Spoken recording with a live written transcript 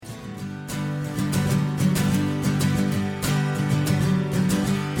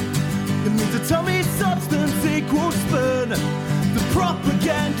equal spin. The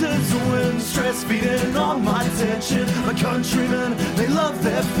propaganda's win, stress feeding on my tension. My countrymen, they love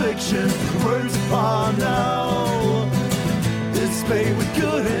their fiction. Words are now displayed with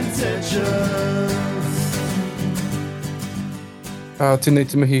good intentions. Tēnei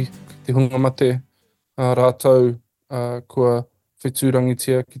te mihi, te hunga mate, rātou kua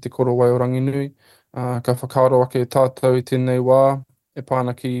whetūrangitia ki te koro wai o Ranginui. Ka whakaaro ake tātou i tēnei wā, e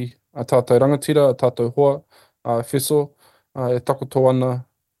pāna ki a tātou rangatira, a tātou hoa, wheso, e takoto ana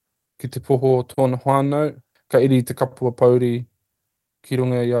ki te poho o tōna whānau. Ka iri te kapua pauri ki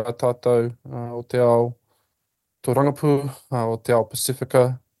runga i a tātou o te ao tō Rangapu, o te ao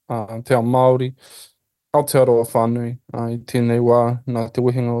Pasifika, te ao Māori, Aotearoa whānui i tēnei wā, nā te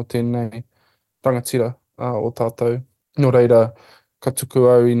wehenga o tēnei rangatira o tātou. Nō reira, ka tuku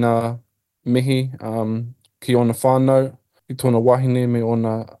au i nā mihi ki ona whānau, i tōna wahine me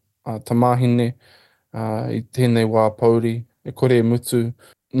ona tamāhine i tēnei wā pauri, e kore e mutu.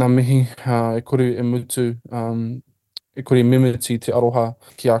 Nā mihi, e kore e mutu, e kore mimiti te aroha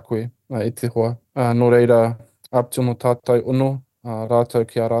ki a koe e te hoa. Nō reira, apti ono tātai ono, rātou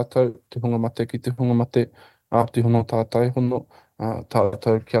ki a rātou, te hunga mate ki te hunga mate, apti hono tātai hono,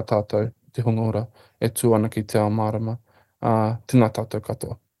 tātou ki a tātou, te hunga ora, e tū ana ki te ao mārama. Tēnā tātou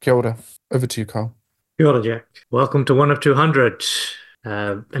katoa. Kia ora. Over to you, Carl. Kia ora, Jack. Welcome to One of 200,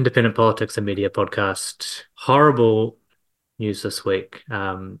 Independent Politics and Media podcast. Horrible news this week.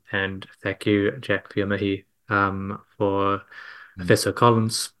 And thank you, Jack, for your mihi, for Professor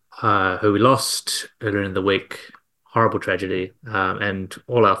Collins, who we lost earlier in the week. Horrible tragedy. And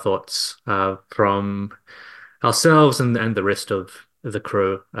all our thoughts from ourselves and the rest of the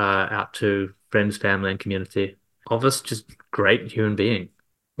crew out to friends, family, and community of this just great human being.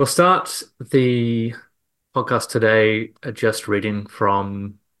 We'll start the podcast today just reading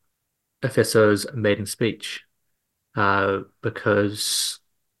from Efeso's maiden speech, because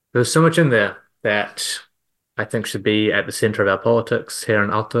there's so much in there that I think should be at the center of our politics here in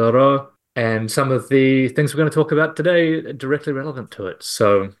Aotearoa, and some of the things we're going to talk about today are directly relevant to it.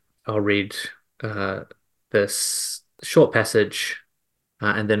 So I'll read this short passage,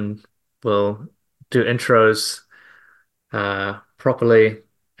 and then we'll do intros properly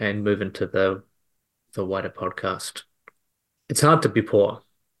and move into the wider podcast. It's hard to be poor.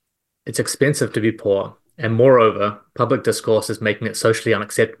 It's expensive to be poor. And moreover, public discourse is making it socially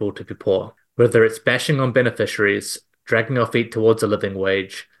unacceptable to be poor. Whether it's bashing on beneficiaries, dragging our feet towards a living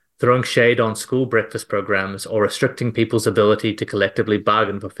wage, throwing shade on school breakfast programs, or restricting people's ability to collectively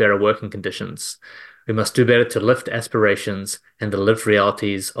bargain for fairer working conditions, we must do better to lift aspirations and the lived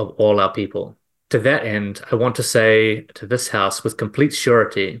realities of all our people. To that end, I want to say to this House with complete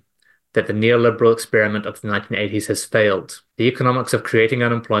surety that the neoliberal experiment of the 1980s has failed. The economics of creating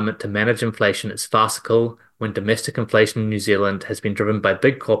unemployment to manage inflation is farcical when domestic inflation in New Zealand has been driven by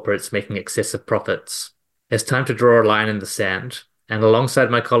big corporates making excessive profits. It's time to draw a line in the sand, and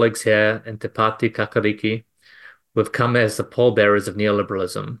alongside my colleagues here in Te Pāti Kakariki, we've come as the pallbearers of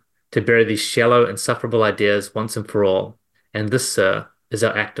neoliberalism to bury these shallow, insufferable ideas once and for all. And this, sir, is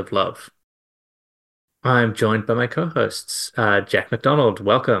our act of love. I'm joined by my co-hosts, Jack McDonald.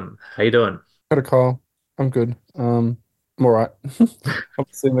 Welcome. How you doing? Hello, Carl. I'm good. I'm all right.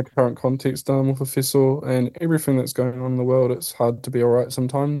 Obviously, in the current context with Whawhiso and everything that's going on in the world, it's hard to be all right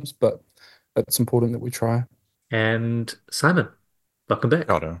sometimes, but it's important that we try. And Simon, welcome back.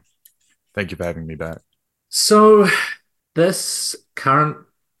 Righto. Thank you for having me back. So this current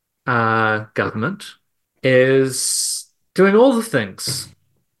government is doing all the things,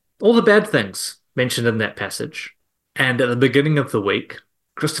 all the bad things mentioned in that passage. And at the beginning of the week,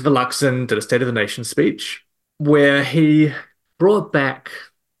 Christopher Luxon did a State of the Nation speech where he brought back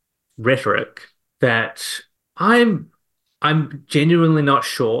rhetoric that I'm genuinely not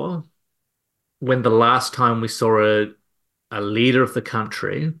sure when the last time we saw a leader of the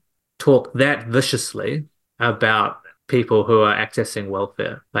country talk that viciously about people who are accessing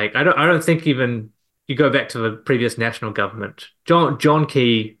welfare. Like I don't think even you go back to the previous national government. John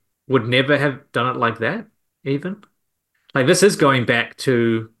Key would never have done it like that, even. Like, this is going back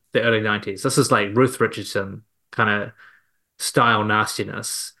to the early 90s. This is like Ruth Richardson kind of style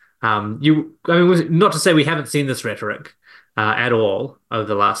nastiness. Not to say we haven't seen this rhetoric at all over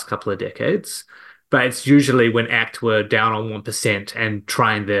the last couple of decades, but it's usually when ACT were down on 1% and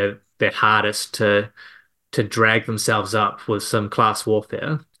trying their hardest to drag themselves up with some class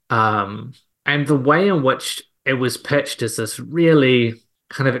warfare. And the way in which it was pitched is this really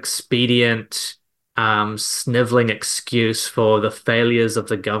kind of expedient, sniveling excuse for the failures of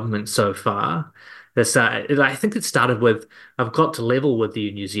the government so far. I think it started with, I've got to level with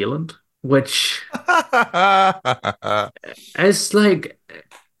you, New Zealand. which is like,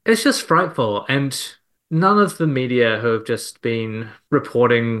 it's just frightful. And none of the media who have just been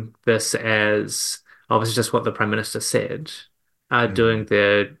reporting this as obviously just what the Prime Minister said are doing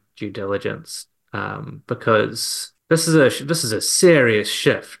their due diligence, because this is a serious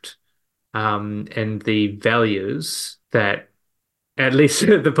shift in the values that, at least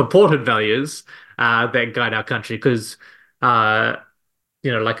the purported values that guide our country. Because like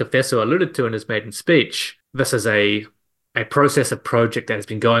Efeso alluded to in his maiden speech, this is a process, a project that has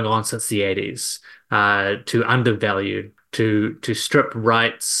been going on since the 80s, to undervalue, to strip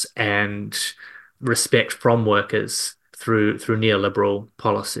rights and respect from workers through neoliberal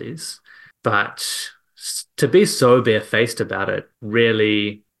policies. But to be so barefaced about it,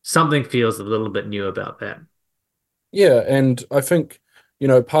 really, something feels a little bit new about that. Yeah, and I think,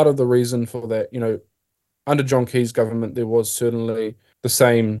 part of the reason for that, under John Key's government, there was certainly the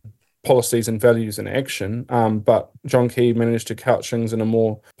same policies and values in action, but John Key managed to couch things in a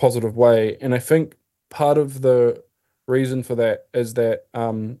more positive way. And I think part of the reason for that is that,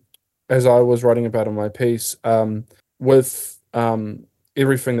 as I was writing about in my piece, with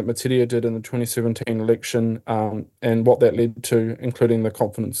everything that Matiria did in the 2017 election, and what that led to, including the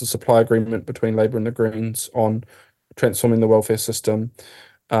confidence and supply agreement between Labour and the Greens on transforming the welfare system,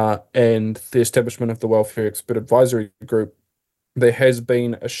 and the establishment of the Welfare Expert Advisory Group, there has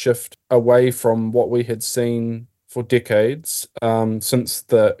been a shift away from what we had seen for decades, since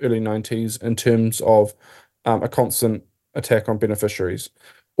the early 90s, in terms of a constant attack on beneficiaries.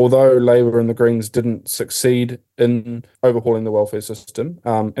 Although Labour and the Greens didn't succeed in overhauling the welfare system,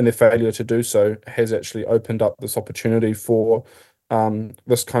 and their failure to do so has actually opened up this opportunity for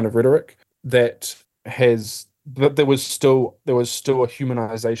this kind of rhetoric but there was still a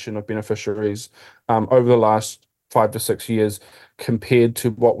humanization of beneficiaries over the last 5 to 6 years compared to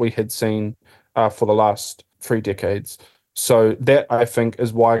what we had seen for the last 3 decades. So that, I think,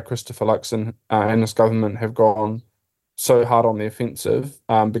 is why Christopher Luxon and this government have gone so hard on the offensive,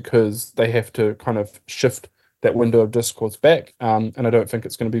 because they have to kind of shift that window of discourse back. And I don't think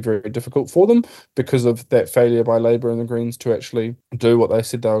it's going to be very difficult for them because of that failure by Labour and the Greens to actually do what they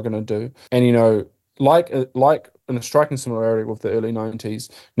said they were going to do. And, like in a striking similarity with the early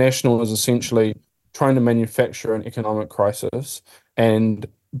 90s, National is essentially trying to manufacture an economic crisis and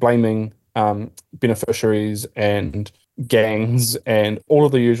blaming beneficiaries and gangs and all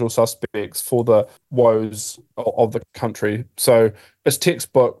of the usual suspects for the woes of the country. So it's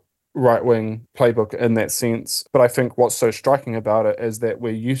textbook right-wing playbook in that sense. But I think what's so striking about it is that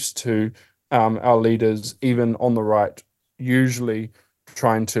we're used to our leaders, even on the right, usually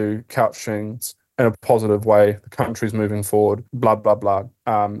trying to couch things in a positive way. The country's moving forward, blah, blah, blah.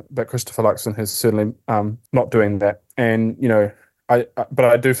 But Christopher Luxon is certainly not doing that. And, but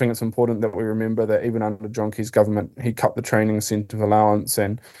I do think it's important that we remember that even under John Key's government, he cut the training incentive allowance,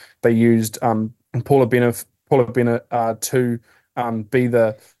 and they used Paula Bennett to be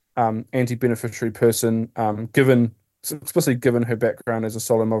the anti-beneficiary person, explicitly given her background as a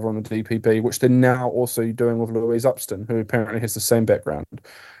solo mother on the DPP, which they're now also doing with Louise Upston, who apparently has the same background.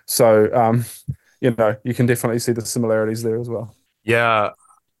 So, you can definitely see the similarities there as well. Yeah.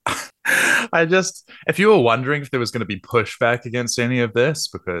 If you were wondering if there was going to be pushback against any of this,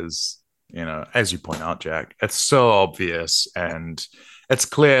 because, as you point out, Jack, it's so obvious, and it's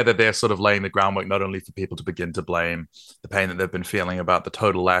clear that they're sort of laying the groundwork not only for people to begin to blame the pain that they've been feeling about the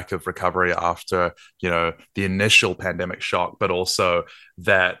total lack of recovery after, the initial pandemic shock, but also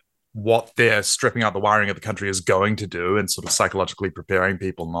that what they're stripping out the wiring of the country is going to do, and sort of psychologically preparing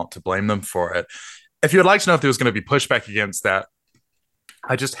people not to blame them for it. If you'd like to know if there was going to be pushback against that,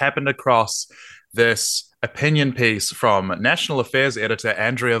 I just happened across this opinion piece from National Affairs editor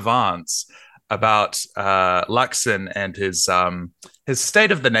Andrea Vance about Luxon and his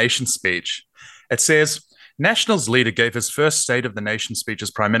State of the Nation speech. It says, National's leader gave his first State of the Nation speech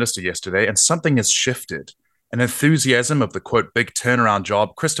as Prime Minister yesterday, and something has shifted. An enthusiasm of the, quote, big turnaround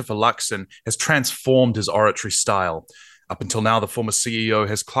job, Christopher Luxon has transformed his oratory style. Up until now, the former CEO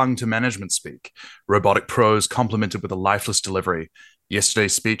has clung to management speak, robotic prose complemented with a lifeless delivery.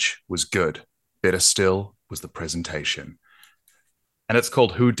 Yesterday's speech was good. Better still was the presentation. And it's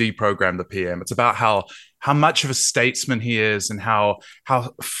called Who Deprogrammed the PM. It's about how much of a statesman he is, and how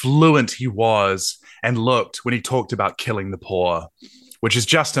fluent he was and looked when he talked about killing the poor, which is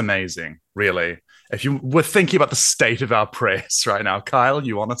just amazing, really. If you were thinking about the state of our press right now, Kyle,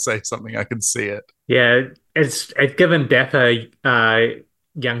 you want to say something? I can see it. Yeah, it's given dapper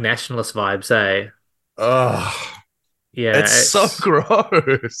young nationalist vibes, eh? Ugh. Yeah, it's so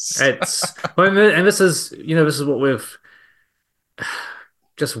gross. And this is what we've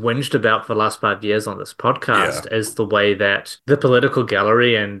just whinged about for the last 5 years on this podcast Yeah. is the way that the political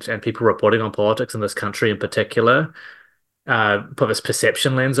gallery and people reporting on politics in this country in particular put this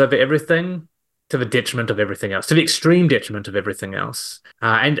perception lens over everything to the detriment of everything else, to the extreme detriment of everything else.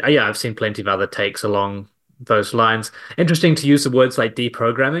 Yeah, I've seen plenty of other takes along those lines. Interesting to use the words like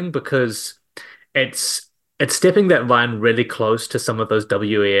deprogramming because it's it's stepping that line really close to some of those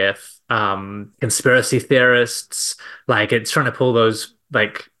WEF conspiracy theorists. Like it's trying to pull those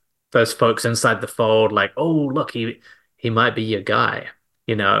folks inside the fold. Like, oh look, he might be your guy.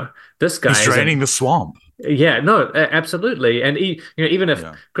 You know, this guy He's draining the swamp. yeah, no, absolutely. And even if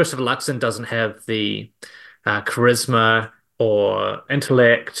Yeah. Christopher Luxon doesn't have the charisma or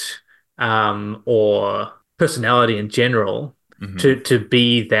intellect or personality in general Mhm. to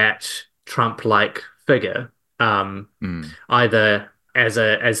be that Trump-like figure, Mm. either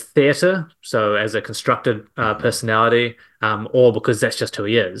as theater, so as a constructed personality, or because that's just who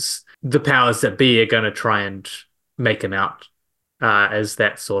he is, the powers that be are going to try and make him out as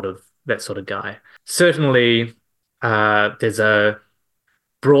that sort of guy. Certainly, there's a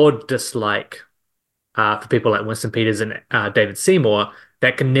broad dislike for people like Winston Peters and David Seymour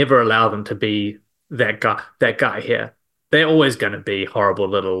that can never allow them to be that guy here. They're always going to be horrible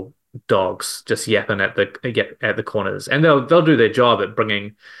little dogs just yapping at the corners, and they'll do their job at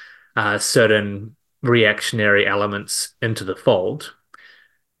bringing certain reactionary elements into the fold.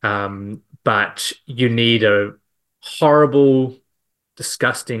 But you need a horrible,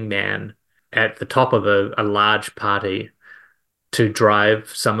 disgusting man at the top of a large party to drive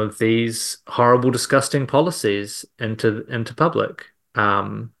some of these horrible, disgusting policies into public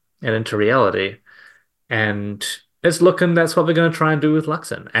and into reality. And it's looking that's what they're going to try and do with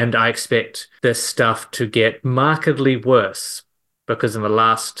Luxon. And I expect this stuff to get markedly worse because in the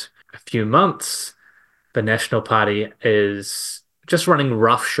last few months, the National Party is just running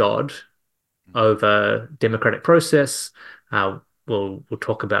roughshod over democratic process. We'll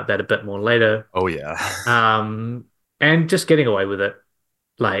talk about that a bit more later. Oh yeah. And just getting away with it,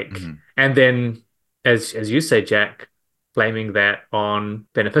 Mhm. and then as you say, Jack, blaming that on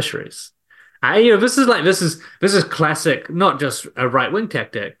beneficiaries. This is classic, not just a right wing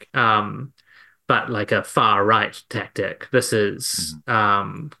tactic, but like a far right tactic. This is,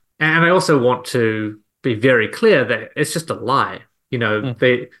 and I also want to be very clear that it's just a lie.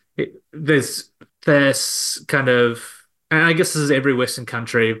 There's this kind of, and I guess this is every Western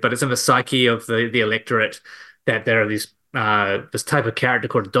country, but it's in the psyche of the electorate that there are this type of character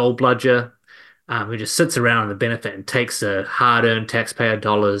called a dole bludger, who just sits around on the benefit and takes the hard-earned taxpayer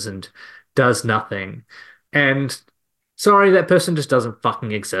dollars and does nothing. And sorry, that person just doesn't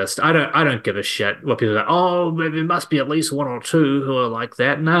fucking exist. I don't give a shit what people are like, oh, there must be at least one or two who are like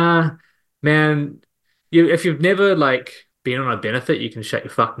that. Nah, man, if you've never like been on a benefit, you can shut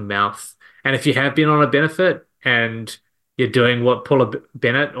your fucking mouth. And if you have been on a benefit and you're doing what Paula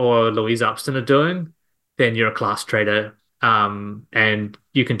Bennett or Louise Upston are doing, then you're a class traitor. And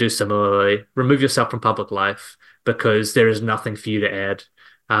you can do similarly. Remove yourself from public life because there is nothing for you to add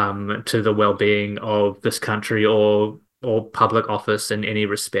to the well-being of this country or public office in any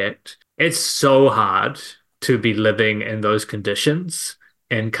respect. It's so hard to be living in those conditions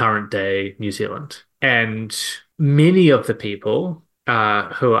in current day New Zealand. And many of the people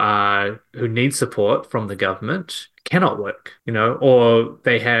who need support from the government cannot work, or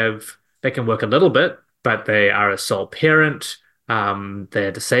they can work a little bit, but they are a sole parent.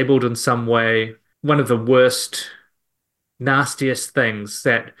 They're disabled in some way. One of the worst, nastiest things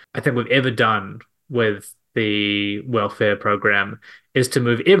that I think we've ever done with the welfare program is to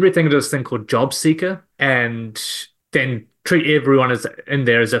move everything to this thing called job seeker and then treat everyone in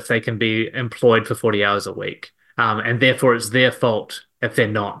there as if they can be employed for 40 hours a week. And therefore, it's their fault if they're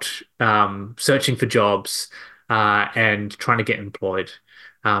not searching for jobs and trying to get employed,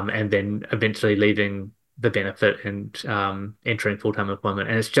 and then eventually leaving the benefit and entering full-time employment.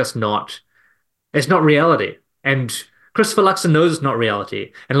 And it's not reality. And Christopher Luxon knows it's not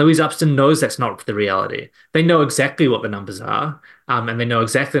reality. And Louise Upston knows that's not the reality. They know exactly what the numbers are, and they know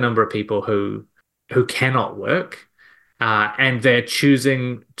exactly the number of people who cannot work. And they're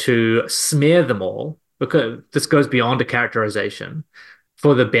choosing to smear them all because this goes beyond a characterization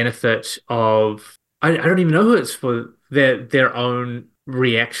for the benefit of, I don't even know who it's for, their own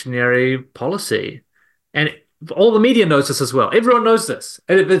reactionary policy. And all the media knows this as well. Everyone knows this.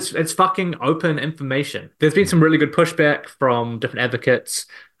 It's fucking open information. There's been some really good pushback from different advocates.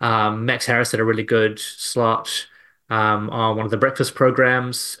 Max Harris had a really good slot on one of the breakfast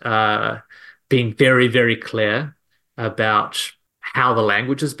programs, being very, very clear about how the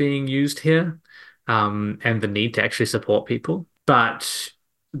language is being used here, and the need to actually support people. But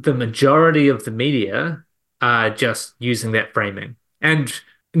the majority of the media are just using that framing. And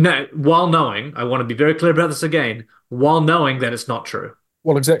no, while knowing, I want to be very clear about this again, while knowing that it's not true.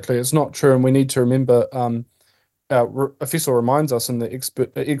 Well, exactly. It's not true. And we need to remember, Faisal reminds us in the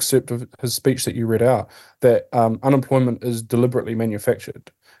excerpt of his speech that you read out that unemployment is deliberately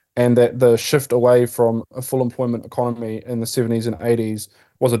manufactured, and that the shift away from a full employment economy in the 70s and 80s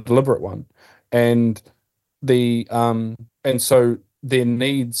was a deliberate one. And so there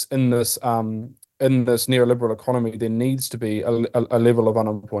needs in this neoliberal economy, there needs to be a level of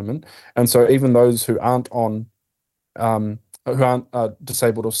unemployment. And so even those who aren't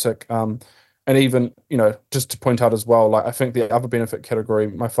disabled or sick, and even, just to point out as well, like I think the other benefit category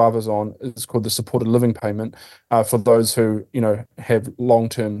my father's on is called the supported living payment, for those who, have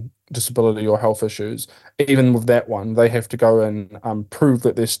long-term disability or health issues. Even with that one, they have to go and prove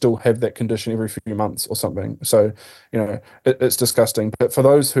that they still have that condition every few months or something. So, it's disgusting. But for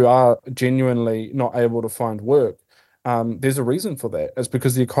those who are genuinely not able to find work, there's a reason for that. It's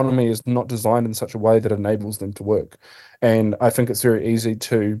because the economy is not designed in such a way that enables them to work. And I think it's very easy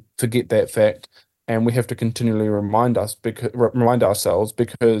to forget that fact. And we have to continually remind ourselves,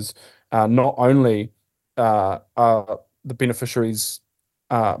 because not only are the beneficiaries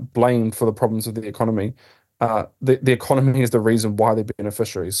blamed for the problems of the economy, the economy is the reason why they're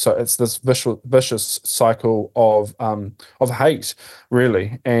beneficiaries. So it's this vicious cycle of hate,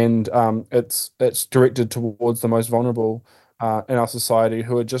 really, and it's directed towards the most vulnerable in our society,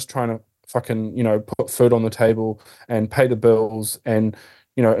 who are just trying to fucking put food on the table and pay the bills, and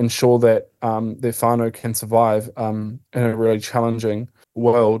ensure that their whānau can survive in a really challenging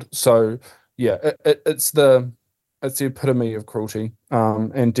world. So yeah, it's the epitome of cruelty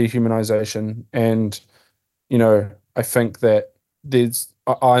and dehumanization. And I think that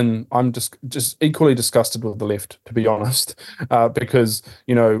I'm just equally disgusted with the left, to be honest, because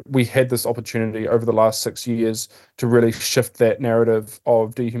we had this opportunity over the last 6 years to really shift that narrative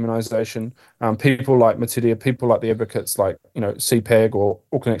of dehumanization. People like Matiria, people like the advocates like CPAG or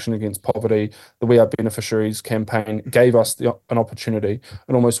Auckland Action Against Poverty, the We Are Beneficiaries campaign gave us an opportunity,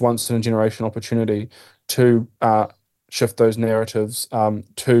 an almost once in a generation opportunity to shift those narratives,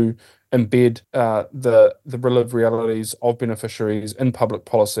 to embed the lived realities of beneficiaries in public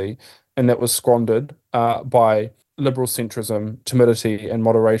policy, and that was squandered by liberal centrism, timidity, and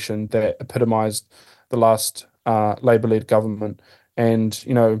moderation that epitomised the last Labour-led government. And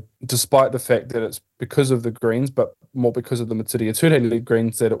despite the fact that it's because of the Greens, but more because of the Matiria Ture-led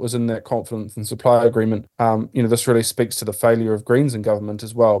Greens, that it was in that confidence and supply agreement, this really speaks to the failure of Greens in government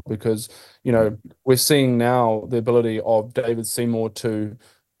as well, because we're seeing now the ability of David Seymour to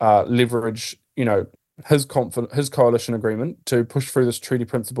leverage, his coalition agreement to push through this treaty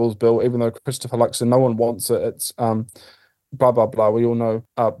principles bill, even though Christopher Luxon, no one wants it. It's blah blah blah. We all know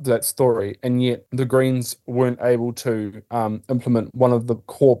that story, and yet the Greens weren't able to implement one of the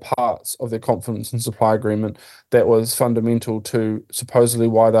core parts of their confidence and supply agreement that was fundamental to supposedly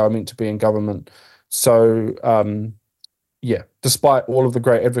why they were meant to be in government. So yeah, despite all of the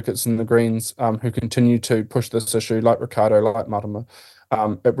great advocates in the Greens who continue to push this issue, like Ricardo, like Marama,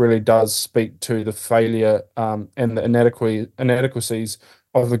 it really does speak to the failure and the inadequacies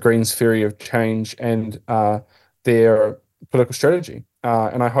of the Greens' theory of change and their political strategy.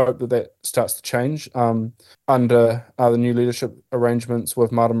 And I hope that starts to change under the new leadership arrangements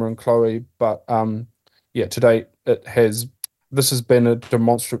with Marama and Chloe. But yeah, to date, this has been a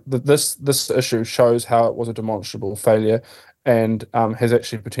demonstrable. This issue shows how it was a demonstrable failure, and has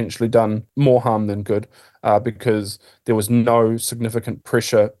actually potentially done more harm than good, because there was no significant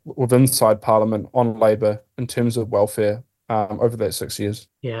pressure within inside Parliament on Labour in terms of welfare over that 6 years.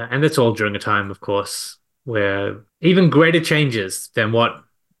 Yeah, and that's all during a time, of course, where even greater changes than what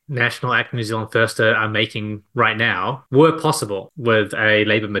National Act New Zealand First are making right now were possible with a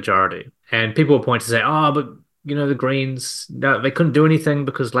Labour majority. And people will point to say, oh, but the Greens, no, they couldn't do anything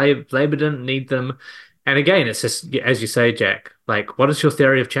because Labour didn't need them. And again, it's just, as you say, Jack, like, what is your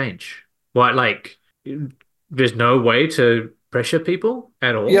theory of change? What, like, there's no way to pressure people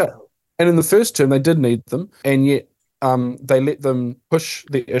at all? Yeah. And in the first term, they did need them. And yet they let them push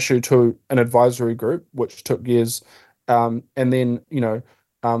the issue to an advisory group, which took years. And then,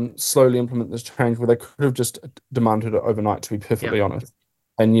 slowly implement this change where they could have just demanded it overnight, to be perfectly honest.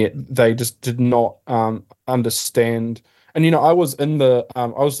 And yet they just did not understand. And I was in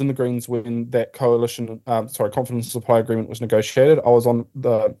the Greens when that coalition, confidence supply agreement was negotiated. I was on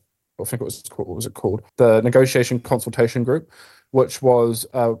I think it was called, what was it called? The negotiation consultation group, which was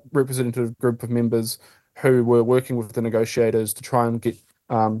a representative group of members who were working with the negotiators to try and get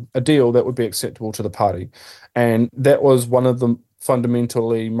a deal that would be acceptable to the party. And that was one of the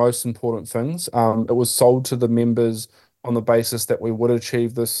fundamentally most important things. It was sold to the members on the basis that we would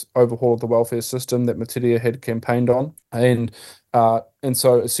achieve this overhaul of the welfare system that Matiria had campaigned on. And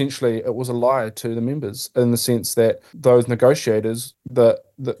so essentially it was a lie to the members in the sense that those negotiators, the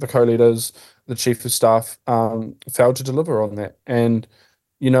co-leaders, the chief of staff, failed to deliver on that. And,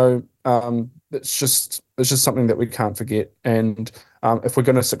 it's just something that we can't forget. And if we're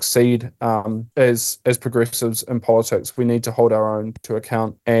going to succeed as progressives in politics, we need to hold our own to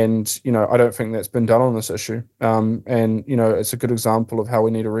account. And, I don't think that's been done on this issue. And, it's a good example of how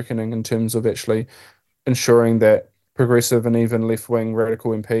we need a reckoning in terms of actually ensuring that progressive and even left-wing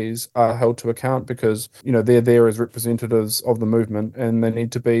radical MPs are held to account, because, they're there as representatives of the movement and they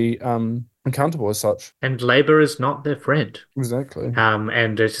need to be accountable as such. And Labour is not their friend. Exactly.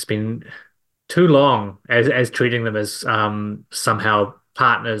 And it's just been too long as treating them as somehow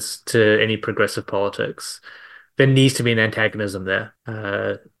partners to any progressive politics. There needs to be an antagonism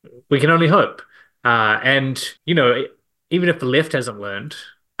there. We can only hope. And, even if the left hasn't learned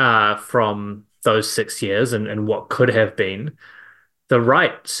from those 6 years and what could have been, the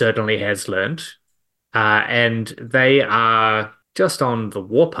right certainly has learned. And they are just on the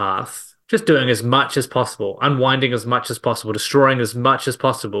warpath, just doing as much as possible, unwinding as much as possible, destroying as much as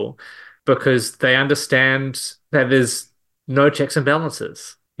possible, because they understand that there's no checks and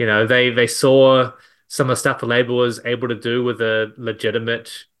balances. They saw some of the stuff the Labour was able to do with a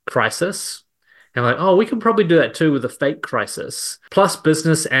legitimate crisis, and we can probably do that too with a fake crisis. Plus,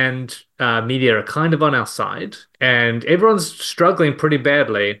 business and media are kind of on our side, and everyone's struggling pretty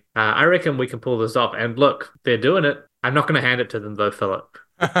badly. I reckon we can pull this off. And look, they're doing it. I'm not going to hand it to them though, Philip.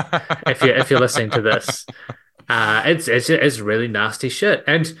 if you're listening to this, it's really nasty shit,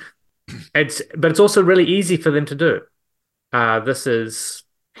 and it's also really easy for them to do. This is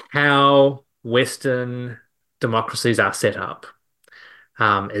how Western democracies are set up.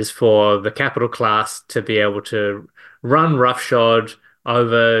 Is for the capital class to be able to run roughshod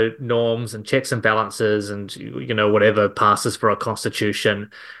over norms and checks and balances and whatever passes for a constitution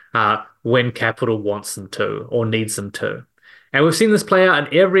when capital wants them to or needs them to. And we've seen this play out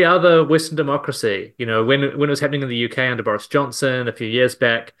in every other Western democracy. When it was happening in the UK under Boris Johnson a few years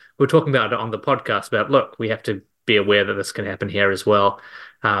back, we were talking about it on the podcast about, look, we have to be aware that this can happen here as well.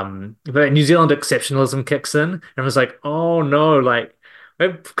 But New Zealand exceptionalism kicks in, and it was like, oh no,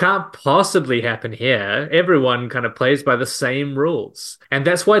 it can't possibly happen here. Everyone kind of plays by the same rules. And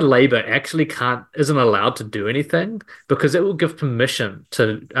that's why Labour actually isn't allowed to do anything, because it will give permission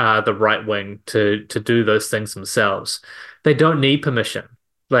to the right wing to do those things themselves. They don't need permission.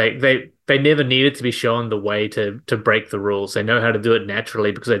 They never needed to be shown the way to break the rules. They know how to do it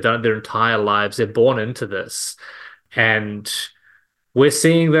naturally because they've done it their entire lives. They're born into this. And we're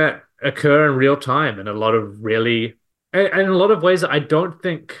seeing that occur in real time in a lot of ways that I don't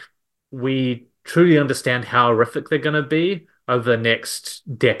think we truly understand how horrific they're going to be over the next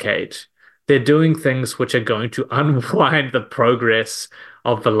decade. They're doing things which are going to unwind the progress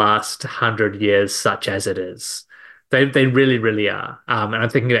of the last 100 years, such as it is. They really, really are. And I'm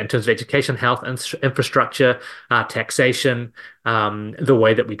thinking about in terms of education, health, infrastructure, taxation, the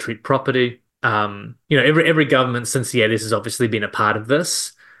way that we treat property. Every government since the 80s has obviously been a part of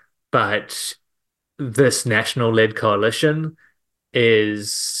this, but this national-led coalition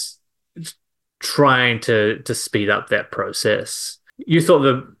is trying to speed up that process. You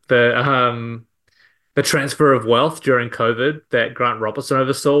thought the transfer of wealth during COVID that Grant Robertson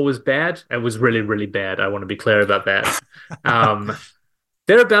oversaw was bad. It was really, really bad. I want to be clear about that.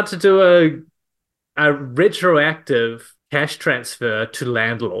 They're about to do a retroactive cash transfer to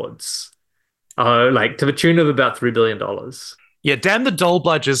landlords, to the tune of about $3 billion. Yeah, damn the dole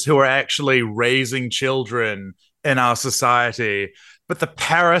bludgers who are actually raising children in our society, but the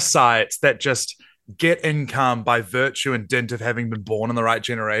parasites that just get income by virtue and dint of having been born in the right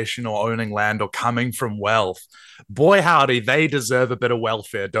generation or owning land or coming from wealth. Boy, howdy, they deserve a bit of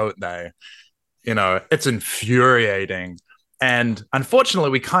welfare, don't they? It's infuriating. And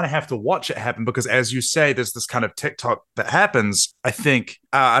unfortunately, we kind of have to watch it happen because, as you say, there's this kind of TikTok that happens. I think,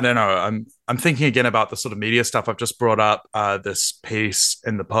 I don't know, I'm thinking again about the sort of media stuff I've just brought up, this piece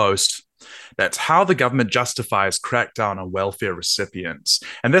in the Post. That's how the government justifies crackdown on welfare recipients.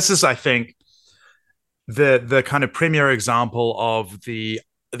 And this is, I think, the kind of premier example of the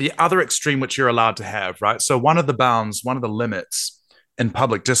other extreme which you're allowed to have, right? So one of the bounds, one of the limits in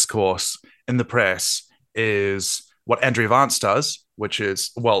public discourse in the press is what Andrea Vance does, which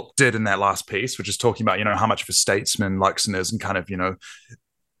is, did in that last piece, which is talking about, how much of a statesman Luxon is and kind of,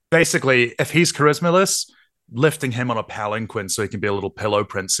 basically, if he's charismaless, lifting him on a palanquin so he can be a little pillow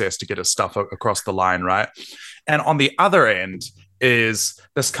princess to get his stuff across the line, right? And on the other end is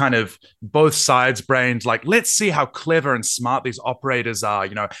this kind of both sides brained, like, let's see how clever and smart these operators are,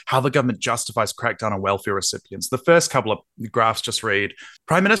 how the government justifies crackdown on welfare recipients. The first couple of graphs just read,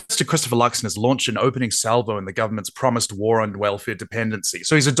 Prime Minister Christopher Luxon has launched an opening salvo in the government's promised war on welfare dependency.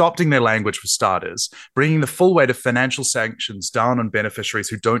 So he's adopting their language for starters, bringing the full weight of financial sanctions down on beneficiaries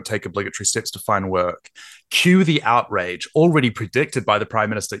who don't take obligatory steps to find work. Cue the outrage already predicted by the Prime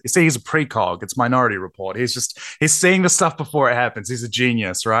Minister. You see, he's a precog. It's Minority Report. He's seeing the stuff before it happens. He's a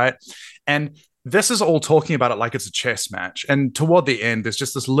genius, right? And this is all talking about it like it's a chess match. And toward the end, there's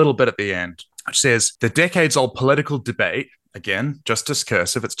just this little bit at the end which says the decades-old political debate, again, just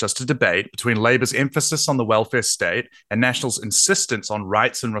discursive, it's just a debate between Labour's emphasis on the welfare state and National's insistence on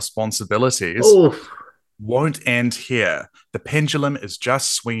rights and responsibilities, won't end here. The pendulum is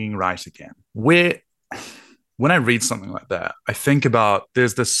just swinging right again. When I read something like that, I think about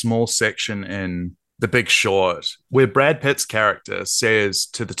there's this small section in The Big Short where Brad Pitt's character says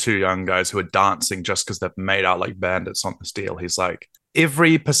to the two young guys who are dancing just because they've made out like bandits on this deal, he's like,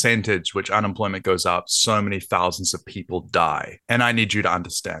 every percentage which unemployment goes up, so many thousands of people die. And I need you to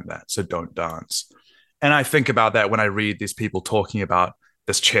understand that, so don't dance. And I think about that when I read these people talking about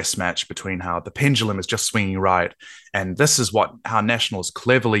this chess match between how the pendulum is just swinging right. And this is how National is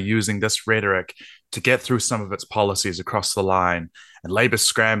cleverly using this rhetoric to get through some of its policies across the line, and Labour's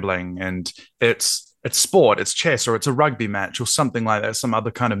scrambling, and it's sport, it's chess, or it's a rugby match or something like that, some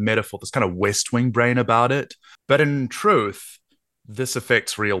other kind of metaphor, this kind of West Wing brain about it. But in truth, this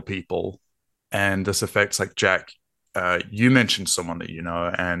affects real people, and this affects, like Jack, you mentioned someone that you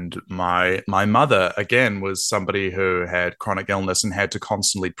know, and my mother, again, was somebody who had chronic illness and had to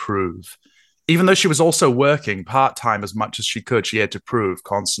constantly prove, even though she was also working part-time as much as she could, she had to prove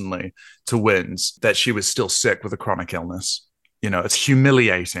constantly to Wins that she was still sick with a chronic illness. It's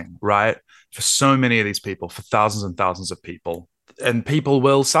humiliating, right? For so many of these people, for thousands and thousands of people. And people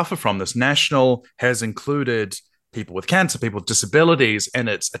will suffer from this. National has included people with cancer, people with disabilities in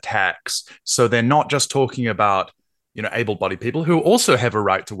its attacks. So they're not just talking about able-bodied people who also have a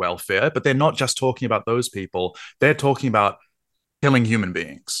right to welfare, but they're not just talking about those people. They're talking about killing human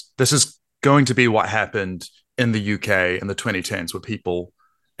beings. This is going to be what happened in the UK in the 2010s, where people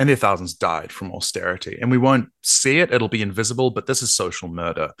in their thousands died from austerity. And we won't see it. It'll be invisible, but this is social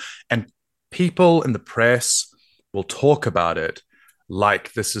murder. And people in the press will talk about it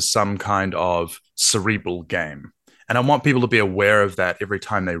like this is some kind of cerebral game. And I want people to be aware of that every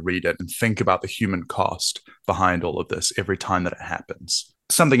time they read it and think about the human cost behind all of this every time that it happens.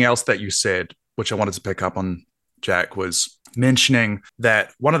 Something else that you said, which I wanted to pick up on, Jack, was mentioning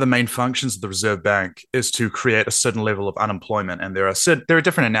that one of the main functions of the Reserve Bank is to create a certain level of unemployment. And there are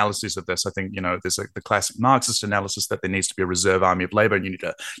different analyses of this. I think, there's the classic Marxist analysis that there needs to be a reserve army of labor, and you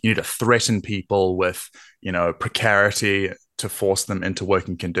need to threaten people with, precarity to force them into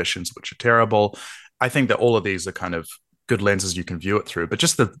working conditions, which are terrible. I think that all of these are kind of good lenses you can view it through, but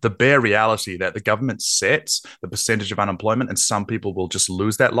just the bare reality that the government sets the percentage of unemployment, and some people will just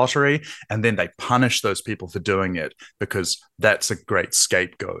lose that lottery, and then they punish those people for doing it because that's a great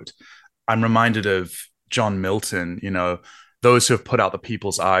scapegoat. I'm reminded of John Milton, those who have put out the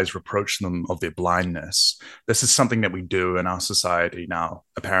people's eyes, reproach them of their blindness. This is something that we do in our society now,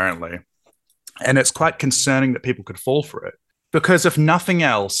 apparently. And it's quite concerning that people could fall for it, because if nothing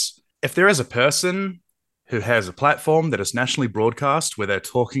else, if there is a person who has a platform that is nationally broadcast where they're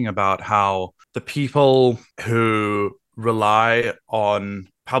talking about how the people who rely on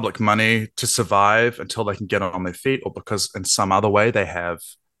public money to survive until they can get on their feet, or because in some other way they have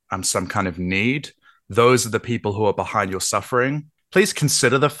some kind of need, those are the people who are behind your suffering. Please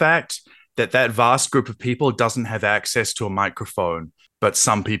consider the fact that that vast group of people doesn't have access to a microphone, but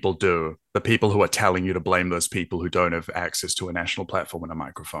some people do. The people who are telling you to blame those people who don't have access to a national platform and a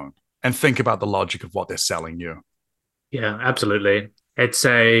microphone. And think about the logic of what they're selling you. Yeah, absolutely. It's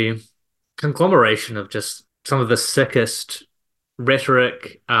a conglomeration of just some of the sickest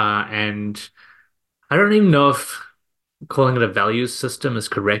rhetoric, and I don't even know if calling it a values system is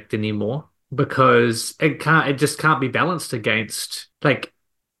correct anymore, because it just can't be balanced against, like,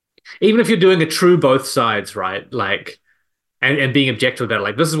 even if you're doing a true both sides, right? Like, and being objective about it,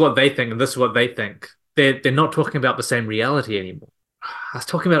 like, this is what they think and this is what they think. They're not talking about the same reality anymore. I was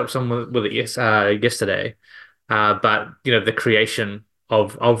talking about someone with it yesterday, but the creation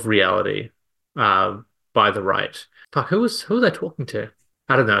of reality by the right. Fuck, who was I talking to?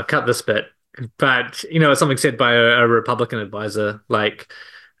 I don't know. Cut this bit. But something said by a Republican advisor, like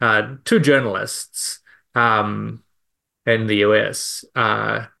two journalists in the US,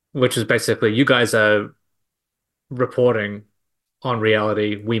 which is basically, you guys are reporting on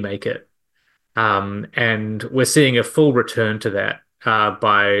reality, we make it. And we're seeing a full return to that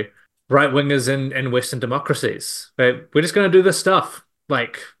by right-wingers in Western democracies. We're just going to do this stuff.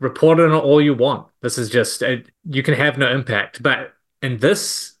 Like, report on it all you want. This is just you can have no impact. But in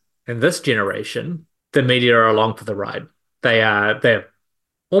this generation, the media are along for the ride. They're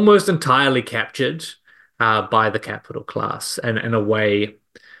almost entirely captured by the capital class, and in a way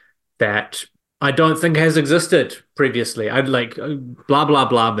that I don't think has existed previously. I'd like blah blah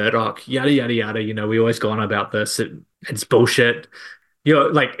blah Murdoch, yada yada yada. We always go on about this. It's bullshit.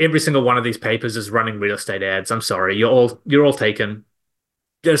 Like every single one of these papers is running real estate ads. I'm sorry, you're all taken.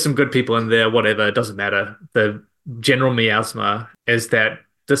 There's some good people in there, whatever, it doesn't matter. The general miasma is that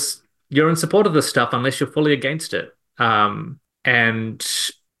this you're in support of this stuff unless you're fully against it. And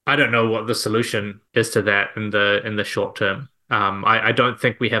I don't know what the solution is to that in the short term. I don't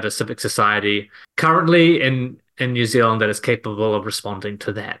think we have a civic society currently in New Zealand that is capable of responding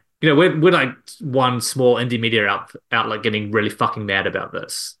to that. We're like one small indie media outlet getting really fucking mad about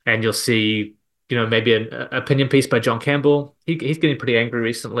this, and you'll see, maybe an opinion piece by John Campbell. He's getting pretty angry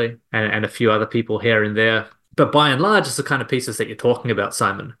recently, and a few other people here and there. But by and large, it's the kind of pieces that you're talking about,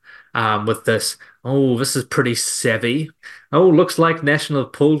 Simon. With this, oh, this is pretty savvy. Oh, looks like National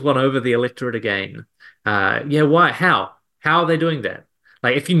have pulled one over the electorate again. Yeah, why? How? How are they doing that?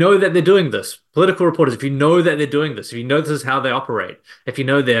 Like, if you know that they're doing this, political reporters, if you know that they're doing this, if you know this is how they operate, if you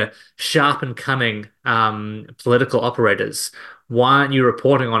know they're sharp and cunning political operators, why aren't you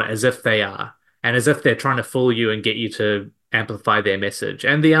reporting on it as if they are? And as if they're trying to fool you and get you to amplify their message?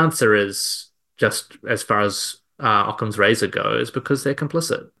 And the answer is, just as far as Occam's razor goes, because they're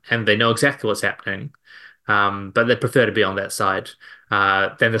complicit and they know exactly what's happening. But they prefer to be on that side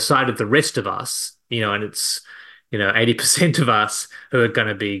than the side of the rest of us, and it's 80% of us who are going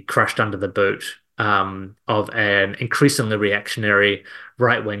to be crushed under the boot of an increasingly reactionary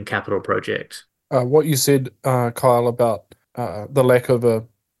right-wing capital project. What you said, Kyle, about the lack of a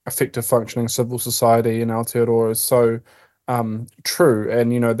effective functioning civil society in Aotearoa is so true,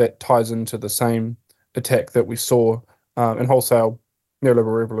 and that ties into the same attack that we saw in wholesale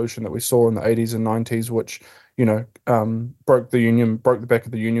neoliberal revolution that we saw in the 80s and 90s, which broke the back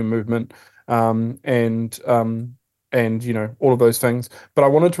of the union movement, and all of those things. But I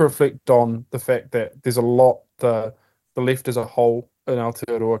wanted to reflect on the fact that there's a lot the left as a whole in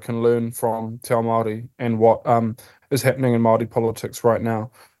Aotearoa can learn from Te Ao Māori and what is happening in Māori politics right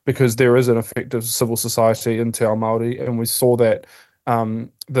now, because there is an effective civil society in Te Ao Māori, and we saw that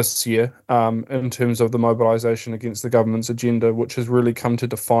this year in terms of the mobilisation against the government's agenda, which has really come to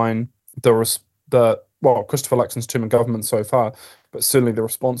define Christopher Luxon's term in government so far, but certainly the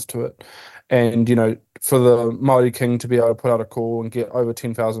response to it. And, for the Māori King to be able to put out a call and get over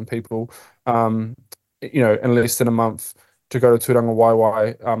 10,000 people, in less than a month to go to Turanga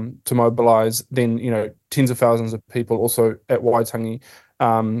Waiwai to mobilise, then, tens of thousands of people also at Waitangi.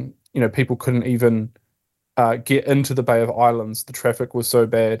 People couldn't even get into the Bay of Islands. The traffic was so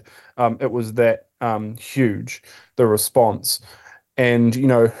bad. It was that huge, the response. And,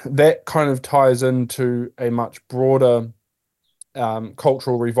 that kind of ties into a much broader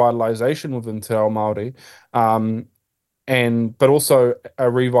cultural revitalization within Te Ao Māori, but also a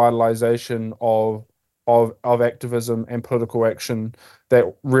revitalization of activism and political action that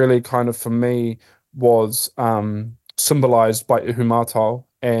really kind of, for me, was symbolized by Ihu Mātau,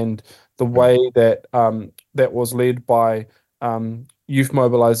 and the way that that was led by youth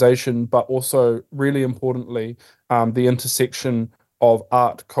mobilization, but also, really importantly, the intersection of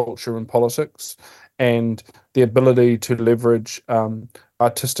art, culture, and politics, and the ability to leverage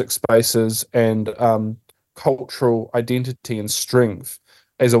artistic spaces and cultural identity and strength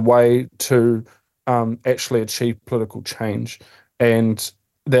as a way to actually achieve political change. And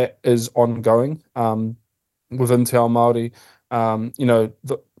that is ongoing within Te Ao Māori.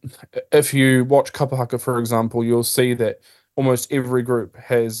 If you watch Kapahaka, for example, you'll see that almost every group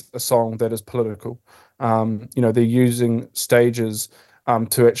has a song that is political. They're using stages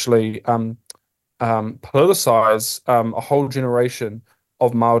to actually politicize a whole generation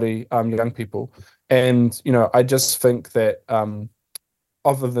of Māori young people. And, I just think that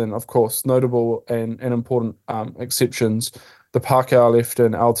other than, of course, notable and important exceptions, the Pākehā left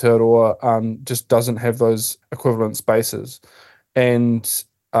in Aotearoa just doesn't have those equivalent spaces. And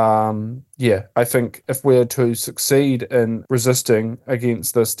I think if we're to succeed in resisting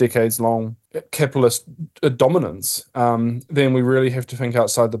against this decades-long capitalist dominance, then we really have to think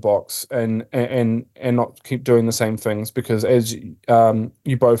outside the box and not keep doing the same things, because as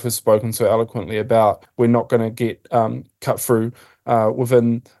you both have spoken so eloquently about, we're not going to get cut through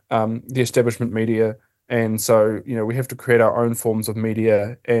within the establishment media. And so, we have to create our own forms of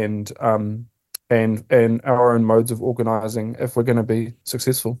media and and our own modes of organizing if we're going to be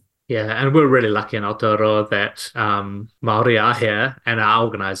successful. Yeah, and we're really lucky in Aotearoa that Māori are here and are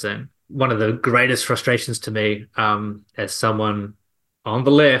organising. One of the greatest frustrations to me, as someone on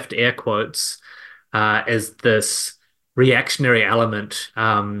the left, air quotes, is this reactionary element,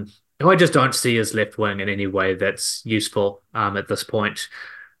 who I just don't see as left wing in any way that's useful at this point.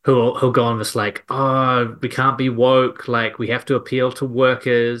 Who'll go on this like, oh, we can't be woke, like we have to appeal to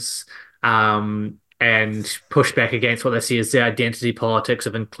workers. And push back against what they see as the identity politics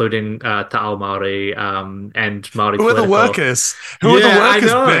of including Te Ao Māori and Māori Who are the political. workers? Who are the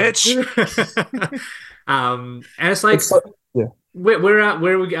workers, bitch? And it's like, yeah. where are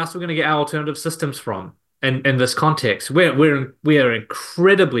we else going to get our alternative systems from in this context? We are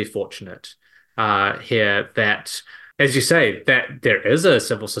incredibly fortunate here that, as you say, that there is a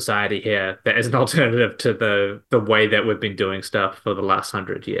civil society here that is an alternative to the way that we've been doing stuff for the last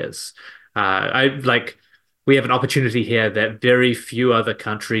 100 years. We have an opportunity here that very few other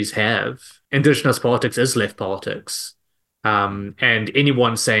countries have. Indigenous politics is left politics. And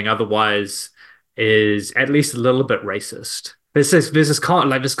anyone saying otherwise is at least a little bit racist. There's this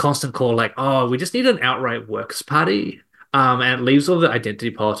constant call like, oh, we just need an outright workers' party. And it leaves all the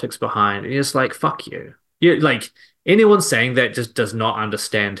identity politics behind. And it's like, fuck you. Like anyone saying that just does not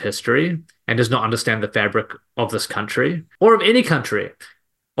understand history and does not understand the fabric of this country or of any country.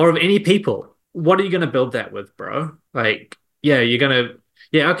 Or of any people. What are you going to build that with, bro? Like, yeah, you're going to,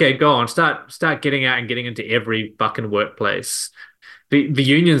 yeah, okay, go on. Start getting out and getting into every fucking workplace. The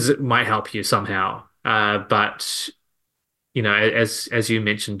unions might help you somehow. But, you know, as you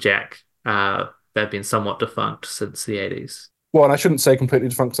mentioned, Jack, they've been somewhat defunct since the 80s. Well, and I shouldn't say completely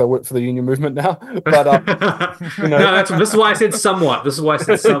defunct because I work for the union movement now. But, you know. No, this is why I said somewhat.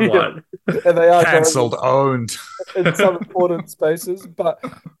 Yeah. And they are cancelled, owned. in some important spaces. But,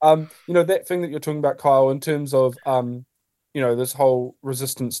 you know, that thing that you're talking about, Kyle, in terms of, you know, this whole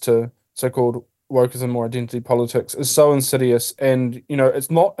resistance to so-called wokeism or identity politics is so insidious. And, you know, it's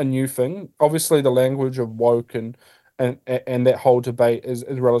not a new thing. Obviously, the language of woke and that whole debate is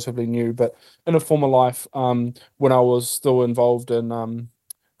relatively new. But in a former life, when I was still involved in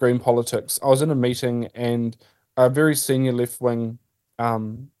green politics, I was in a meeting and a very senior left-wing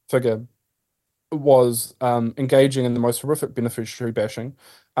figure was engaging in the most horrific beneficiary bashing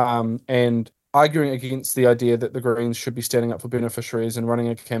and arguing against the idea that the Greens should be standing up for beneficiaries and running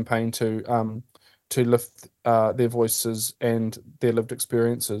a campaign to lift their voices and their lived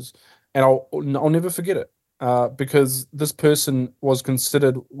experiences. And I'll never forget it. Because this person was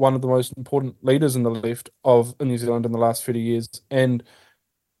considered one of the most important leaders in the left of New Zealand in the last 30 years. And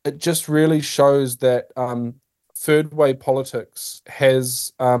it just really shows that third way politics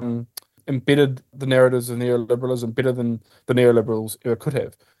has embedded the narratives of neoliberalism better than the neoliberals ever could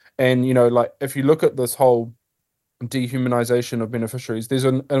have. And, you know, like if you look at this whole dehumanization of beneficiaries, there's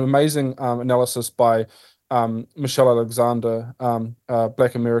an amazing analysis by Michelle Alexander,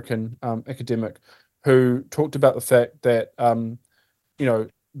 Black American academic, who talked about the fact that you know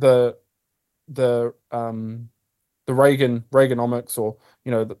the Reaganomics, or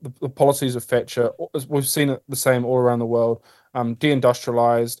you know the policies of Thatcher, we've seen it the same all around the world.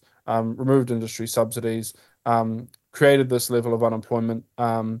 Deindustrialized, removed industry subsidies, created this level of unemployment.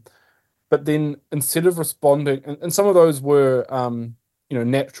 But then instead of responding, and some of those were you know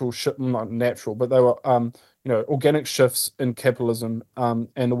not natural, but they were you know, organic shifts in capitalism and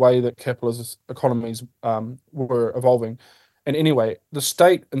the way that capitalist economies were evolving. And anyway, the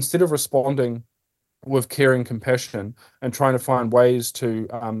state, instead of responding with caring compassion and trying to find ways to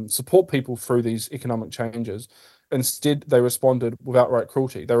support people through these economic changes, instead they responded with outright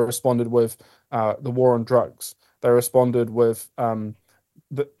cruelty. They responded with the war on drugs. They responded with in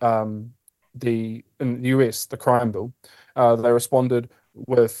the US, the crime bill. They responded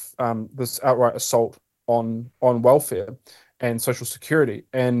with this outright assault on welfare and social security.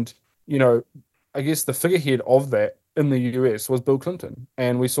 And, you know, I guess the figurehead of that in the US was Bill Clinton.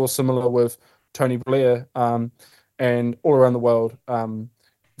 And we saw similar with Tony Blair and all around the world.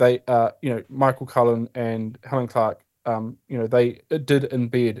 They, you know, Michael Cullen and Helen Clark, you know, they did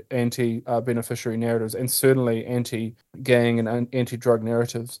embed anti-beneficiary narratives and certainly anti-gang and anti-drug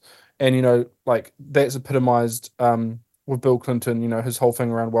narratives. And, you know, like that's epitomized with Bill Clinton, you know, his whole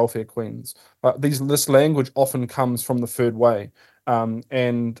thing around welfare queens. This language often comes from the third way.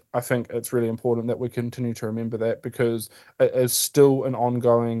 And I think it's really important that we continue to remember that, because it is still an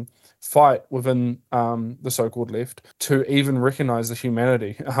ongoing fight within the so-called left to even recognize the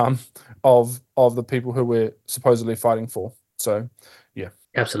humanity of the people who we're supposedly fighting for. So, yeah.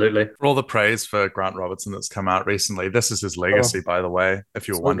 Absolutely. For all the praise for Grant Robertson that's come out recently, this is his legacy, by the way, if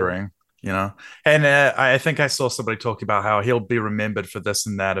you're wondering. you know. And I think I saw somebody talking about how he'll be remembered for this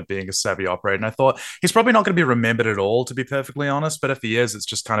and that of being a savvy operator. And I thought he's probably not going to be remembered at all, to be perfectly honest. But if he is, it's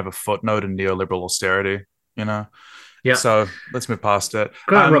just kind of a footnote in neoliberal austerity, you know. Yeah. So let's move past it.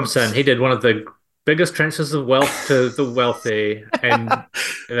 Grant Robertson, he did one of the biggest transfers of wealth to the wealthy in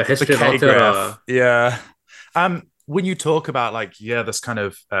the history of K graph, Aotearoa. yeah. When you talk about like, yeah, this kind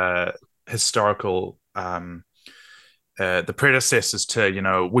of historical the predecessors to, you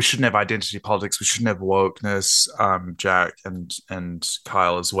know, we shouldn't have identity politics, we shouldn't have wokeness, Jack and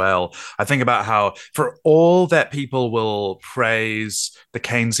Kyle as well. I think about how for all that people will praise the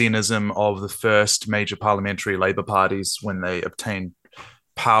Keynesianism of the first major parliamentary Labour parties when they obtained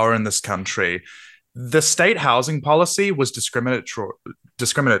power in this country, the state housing policy was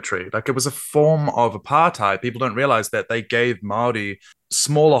discriminatory. Like it was a form of apartheid. People don't realize that they gave Maori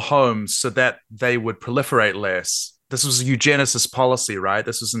smaller homes so that they would proliferate less. This was a eugenicist policy, right?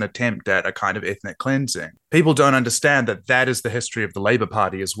 This was an attempt at a kind of ethnic cleansing. People don't understand that that is the history of the Labour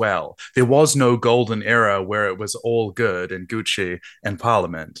Party as well. There was no golden era where it was all good and Gucci in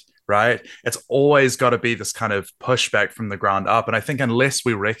Parliament, right? It's always got to be this kind of pushback from the ground up. And I think unless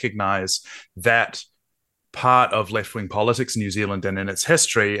we recognize that part of left-wing politics in New Zealand and in its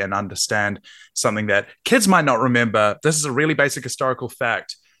history and understand something that kids might not remember, this is a really basic historical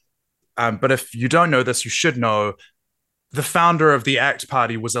fact. But if you don't know this, you should know the founder of the ACT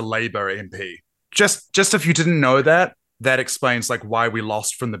Party was a Labour MP. Just if you didn't know that, that explains like why we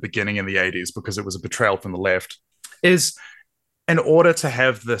lost from the beginning in the 80s, because it was a betrayal from the left. Is in order to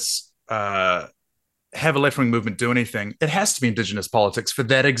have this have a left-wing movement do anything, it has to be Indigenous politics for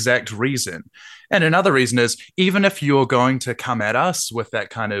that exact reason. And another reason is, even if you're going to come at us with that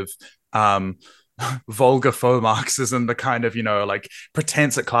kind of vulgar faux Marxism, the kind of, you know, like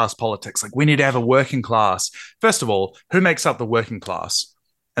pretense at class politics, like we need to have a working class. First of all, who makes up the working class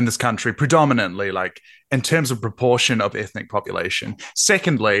in this country predominantly, like in terms of proportion of ethnic population?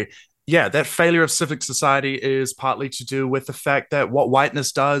 Secondly, yeah, that failure of civic society is partly to do with the fact that what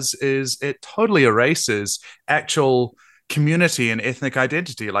whiteness does is it totally erases actual community and ethnic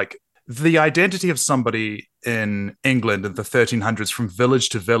identity. Like the identity of somebody in England in the 1300s from village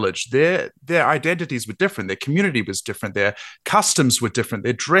to village, their identities were different. Their community was different. Their customs were different.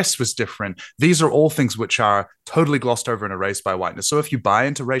 Their dress was different. These are all things which are totally glossed over and erased by whiteness. So if you buy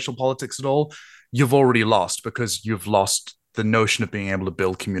into racial politics at all, you've already lost, because you've lost the notion of being able to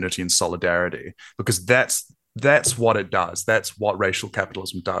build community and solidarity, because that's what it does. That's what racial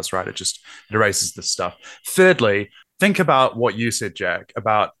capitalism does, right? It erases this stuff. Thirdly, think about what you said, Jack,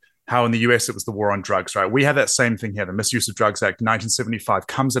 about how in the US it was the war on drugs, right? We have that same thing here. The Misuse of Drugs Act 1975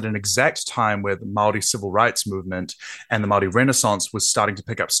 comes at an exact time where the Māori civil rights movement and the Māori Renaissance was starting to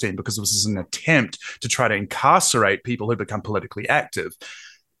pick up steam, because it was an attempt to try to incarcerate people who become politically active.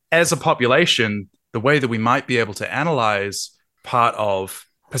 As a population, the way that we might be able to analyze part of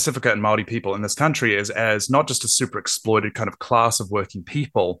Pacifica and Māori people in this country is as not just a super exploited kind of class of working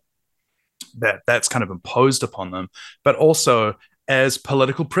people that's kind of imposed upon them, but also as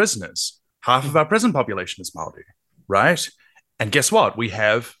political prisoners. Half of our prison population is Māori, right? And guess what? We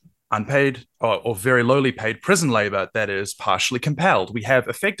have unpaid or very lowly paid prison labor that is partially compelled. We have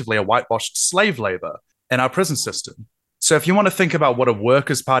effectively a whitewashed slave labor in our prison system. So if you want to think about what a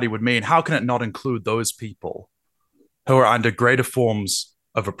workers' party would mean, how can it not include those people who are under greater forms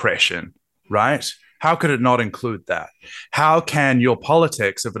of oppression, right? How could it not include that? How can your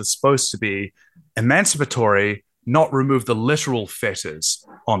politics, if it is supposed to be emancipatory, not remove the literal fetters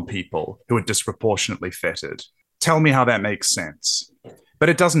on people who are disproportionately fettered? Tell me how that makes sense. But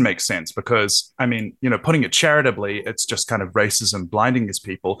it doesn't make sense, because, I mean, you know, putting it charitably, it's just kind of racism blinding these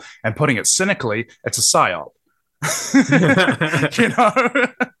people, and putting it cynically, it's a psyop. You know,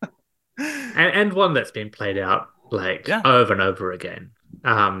 and one that's been played out like over and over again.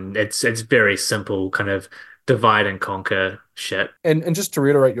 It's very simple kind of divide and conquer shit. And just to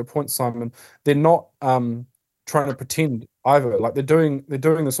reiterate your point, Simon, they're not trying to pretend either. Like they're doing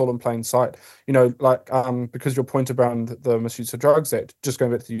this all in plain sight. You know, like because your point around the Misuse of Drugs Act, just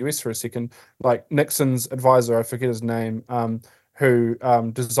going back to the US for a second, like Nixon's advisor, I forget his name, who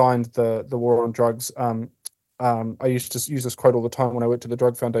designed the war on drugs. I used to use this quote all the time when I worked at the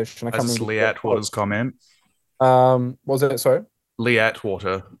Drug Foundation. I can't remember Lee Atwater's comment. What was that? Sorry, Lee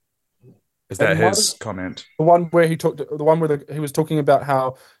Atwater. Is that his comment? The one where he he was talking about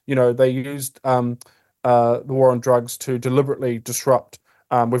how, you know, they used the war on drugs to deliberately disrupt,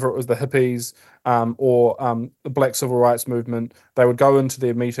 whether it was the hippies or the Black Civil Rights Movement. They would go into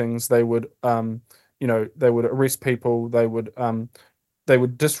their meetings. They would, you know, they would arrest people. They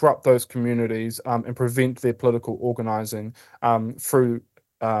would disrupt those communities and prevent their political organizing through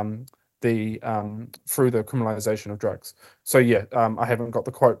through the criminalization of drugs. So yeah, I haven't got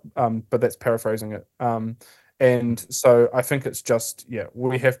the quote, but that's paraphrasing it. And so I think it's just, yeah,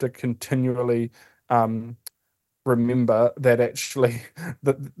 we have to continually remember that actually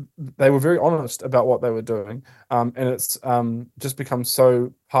that they were very honest about what they were doing, and it's just become so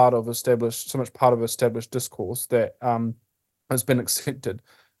much part of established discourse that has been accepted,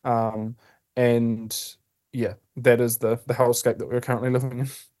 and yeah, that is the hellscape that we're currently living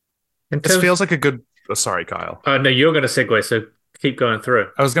in. This feels like a good. Oh, sorry, Kyle. Oh no, you're going to segue, so keep going through.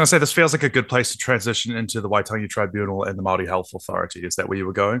 I was going to say this feels like a good place to transition into the Waitangi Tribunal and the Māori Health Authority. Is that where you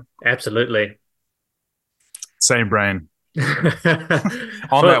were going? Absolutely. Same brain.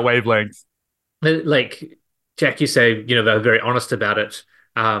 On that wavelength. Like Jack, you say, they're very honest about it.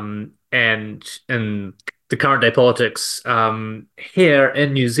 And in the current day politics here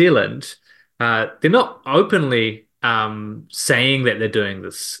in New Zealand, they're not openly saying that they're doing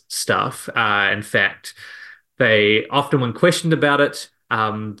this stuff. In fact, they often, when questioned about it,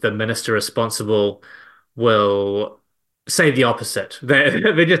 the minister responsible will say the opposite.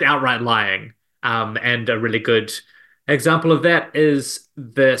 They're just outright lying. And a really good example of that is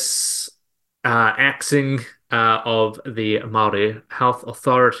this axing of the Māori Health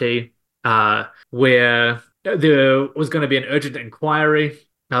Authority, where there was going to be an urgent inquiry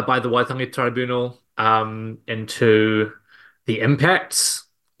by the Waitangi Tribunal into the impacts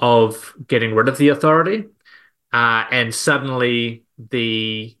of getting rid of the authority. And suddenly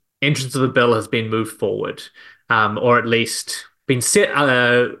the entrance of the bill has been moved forward, or at least been set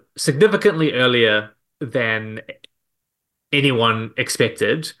significantly earlier than anyone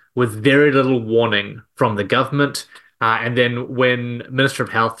expected, with very little warning from the government. And then when Minister of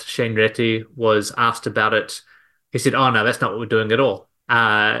Health Shane Reti was asked about it, he said, "Oh no, that's not what we're doing at all."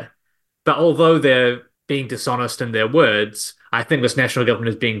 But although they're being dishonest in their words, I think this national government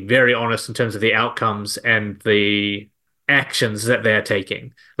is being very honest in terms of the outcomes and the actions that they're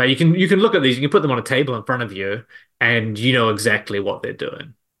taking. Like you can look at these, you can put them on a table in front of you, and you know exactly what they're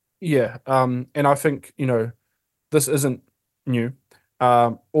doing. Yeah, and I think this isn't new.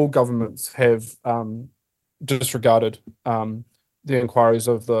 All governments have disregarded the inquiries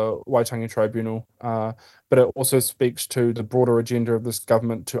of the Waitangi Tribunal, but it also speaks to the broader agenda of this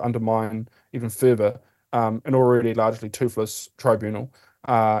government to undermine even further an already largely toothless tribunal.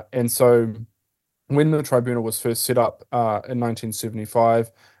 And so when the tribunal was first set up in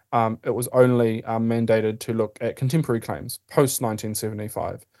 1975, it was only mandated to look at contemporary claims post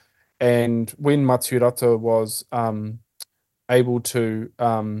 1975. And when Matsiurata was able to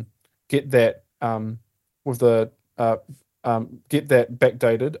get that with the get that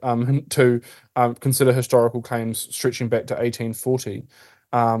backdated to consider historical claims stretching back to 1840.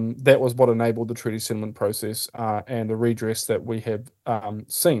 That was what enabled the treaty settlement process and the redress that we have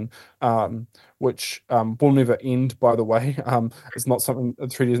seen, which will never end, by the way. It's not something, the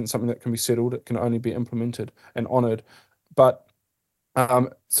treaty isn't something that can be settled, it can only be implemented and honoured. But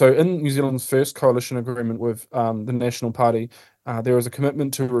so in New Zealand's first coalition agreement with the National Party, there was a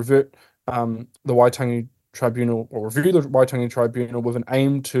commitment to revert the Waitangi Tribunal, or review the Waitangi Tribunal with an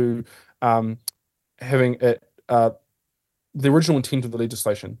aim to having it the original intent of the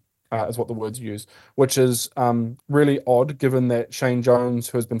legislation, is what the words use, which is really odd given that Shane Jones,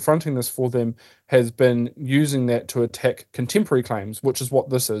 who has been fronting this for them, has been using that to attack contemporary claims, which is what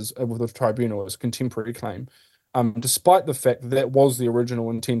this is with the tribunal, is a contemporary claim, despite the fact that that was the original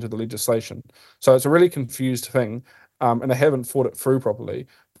intent of the legislation. So it's a really confused thing, and they haven't thought it through properly.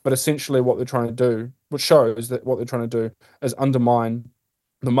 But essentially what they're trying to do, which shows that what they're trying to do is undermine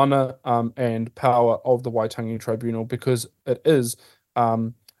the mana and power of the Waitangi Tribunal, because it is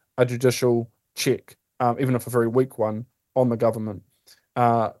a judicial check, even if a very weak one, on the government.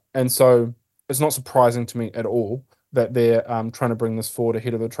 And so it's not surprising to me at all that they're trying to bring this forward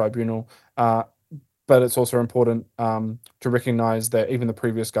ahead of the tribunal. But it's also important to recognise that even the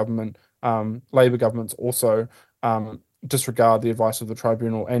previous government, Labour governments, also disregard the advice of the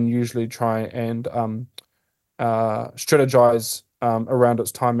tribunal and usually try and strategize around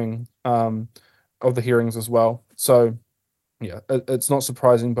its timing of the hearings as well. So, yeah, it's not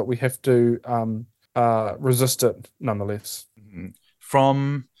surprising, but we have to resist it nonetheless.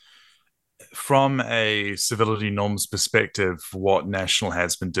 From a civility norms perspective, what National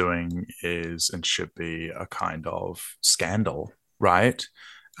has been doing is and should be a kind of scandal, right?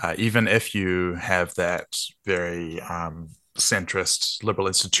 Even if you have that very centrist liberal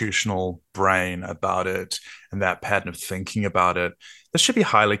institutional brain about it and that pattern of thinking about it, this should be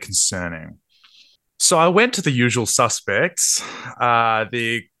highly concerning. So I went to the usual suspects,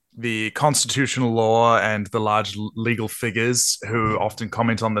 the the constitutional law and the large legal figures who often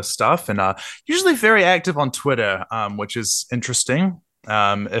comment on this stuff and are usually very active on Twitter, which is interesting.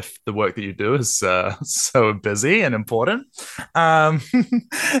 If the work that you do is so busy and important. And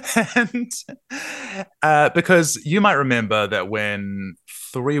because you might remember that when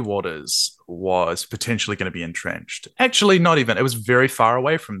Three Waters was potentially going to be entrenched, actually, not even, it was very far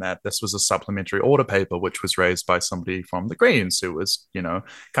away from that. This was a supplementary order paper, which was raised by somebody from the Greens who was,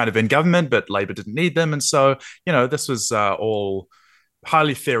 kind of in government, but Labour didn't need them. And so, this was all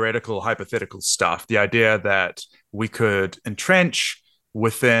highly theoretical, hypothetical stuff. The idea that we could entrench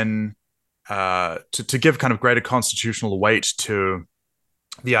within to give kind of greater constitutional weight to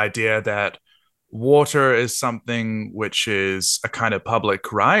the idea that water is something which is a kind of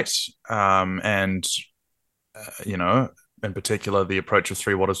public right, and in particular, the approach of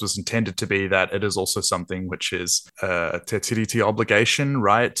Three Waters was intended to be that it is also something which is a te tiriti obligation,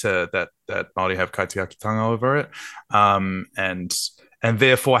 right? That Māori have kaitiakitanga over it, and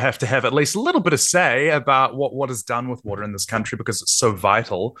therefore have to have at least a little bit of say about what is done with water in this country because it's so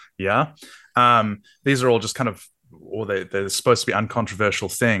vital. Yeah. These are all just kind of, or they're supposed to be uncontroversial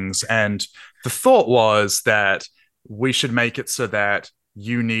things. And the thought was that we should make it so that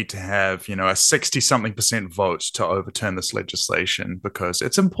you need to have, a 60-something% vote to overturn this legislation because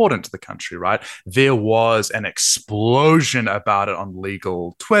it's important to the country, right? There was an explosion about it on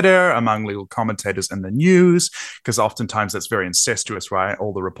legal Twitter, among legal commentators in the news, because oftentimes that's very incestuous, right?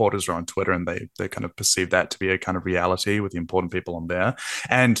 All the reporters are on Twitter and they kind of perceive that to be a kind of reality with the important people on there.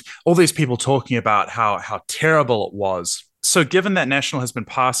 And all these people talking about how terrible it was. So given that National has been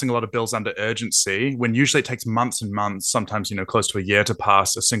passing a lot of bills under urgency, when usually it takes months and months, sometimes, close to a year to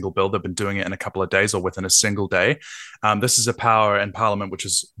pass a single bill, they've been doing it in a couple of days or within a single day. This is a power in Parliament which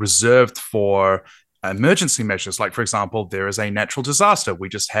is reserved for emergency measures. Like, for example, there is a natural disaster. We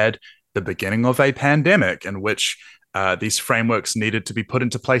just had the beginning of a pandemic in which these frameworks needed to be put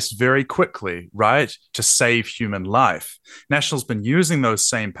into place very quickly, right, to save human life. National's been using those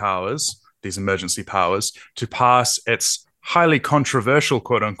same powers, these emergency powers, to pass its highly controversial,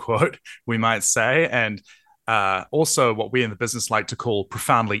 quote unquote, we might say, and also what we in the business like to call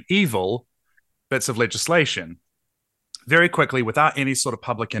profoundly evil bits of legislation very quickly without any sort of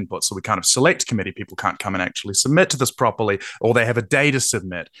public input. So we kind of select committee, people can't come and actually submit to this properly, or they have a day to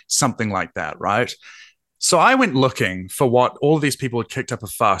submit, something like that, right? So I went looking for what all of these people had kicked up a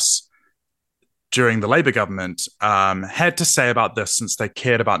fuss during the Labour government had to say about this, since they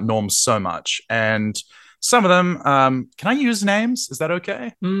cared about norms so much. And some of them, can I use names? Is that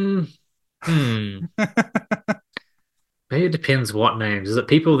okay? Maybe it depends what names. Is it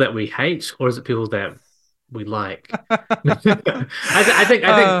people that we hate or is it people that we like? I think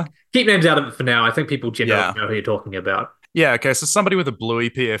keep names out of it for now. I think people generally know who you're talking about. Yeah, okay. So somebody with a bluey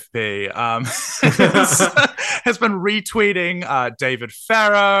PFP has been retweeting David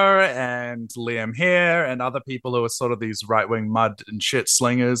Farrow and Liam Hare and other people who are sort of these right-wing mud and shit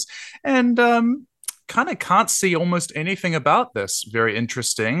slingers, and kind of can't see almost anything about this. Very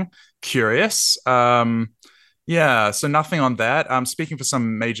interesting, curious. Yeah, so nothing on that. Speaking for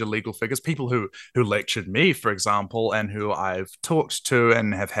some major legal figures, people who lectured me, for example, and who I've talked to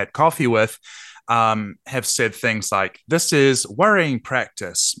and have had coffee with, have said things like, this is worrying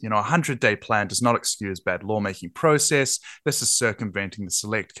practice. A 100-day plan does not excuse bad lawmaking process. This is circumventing the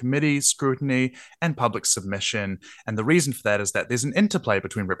select committee scrutiny and public submission. And the reason for that is that there's an interplay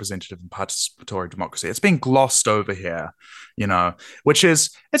between representative and participatory democracy. It's being glossed over here, which is,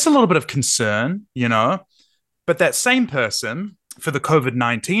 it's a little bit of concern, But that same person, for the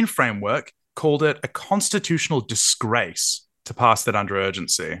COVID-19 framework, called it a constitutional disgrace to pass that under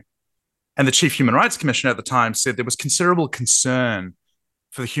urgency. And the Chief Human Rights Commissioner at the time said there was considerable concern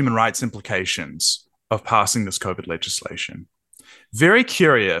for the human rights implications of passing this COVID legislation. Very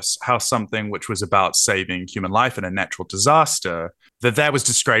curious how something which was about saving human life in a natural disaster, that was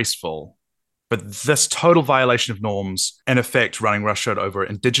disgraceful. But this total violation of norms, in effect, running roughshod over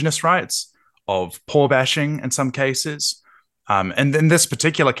Indigenous rights, of poor bashing in some cases. And in this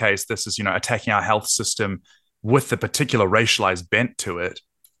particular case, this is, attacking our health system with the particular racialized bent to it.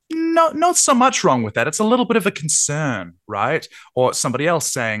 Not so much wrong with that. It's a little bit of a concern, right? Or somebody else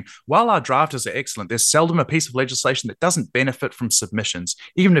saying, while our drafters are excellent, there's seldom a piece of legislation that doesn't benefit from submissions.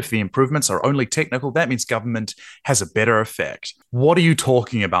 Even if the improvements are only technical, that means government has a better effect. What are you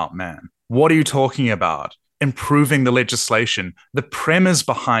talking about, man? What are you talking about? Improving the legislation. The premise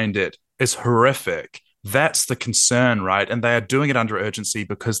behind it is horrific. That's the concern, right? And they are doing it under urgency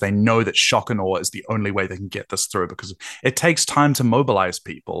because they know that shock and awe is the only way they can get this through, because it takes time to mobilize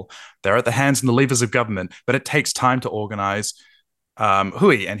people. They're at the hands and the levers of government, but it takes time to organize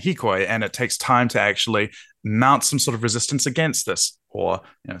hui and hikoi, and it takes time to actually mount some sort of resistance against this, or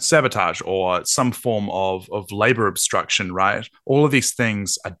sabotage, or some form of labor obstruction, right? All of these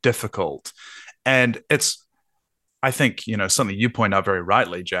things are difficult. And it's, I think, something you point out very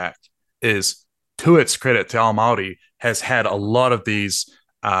rightly, Jack, is, to its credit, Te Ao Māori has had a lot of these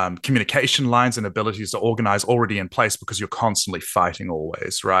communication lines and abilities to organize already in place, because you're constantly fighting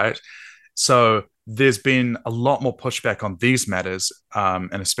always, right? So there's been a lot more pushback on these matters,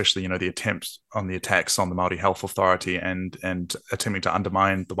 and especially, the attempts on the attacks on the Māori Health Authority and attempting to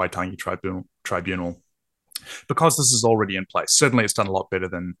undermine the Waitangi Tribunal, because this is already in place. Certainly, it's done a lot better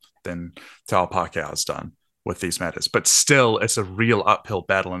than Te Ao Pākehā has done with these matters, but still, it's a real uphill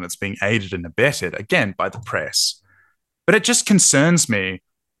battle, and it's being aided and abetted again by the press. But it just concerns me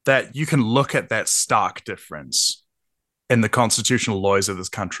that you can look at that stark difference in the constitutional lawyers of this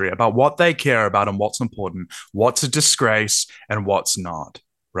country about what they care about and what's important, what's a disgrace and what's not,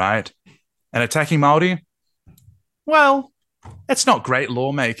 right? And attacking Māori, well, it's not great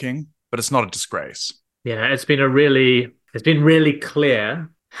lawmaking, but it's not a disgrace. Yeah, it's been really clear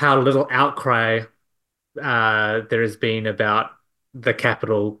how little outcry there has been about the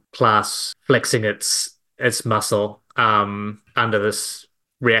capital class flexing its muscle under this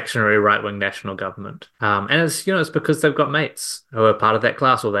reactionary right-wing national government. And it's because they've got mates who are part of that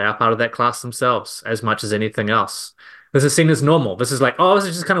class, or they are part of that class themselves, as much as anything else. This is seen as normal. This is like, oh, this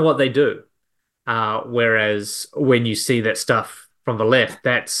is just kind of what they do. Whereas when you see that stuff from the left,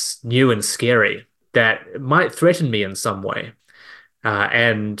 that's new and scary. That might threaten me in some way.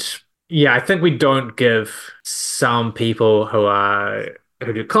 And yeah, I think we don't give some people who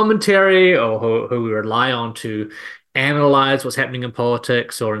do commentary, or who we rely on to analyze what's happening in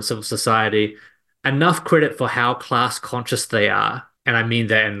politics or in civil society, enough credit for how class conscious they are. And I mean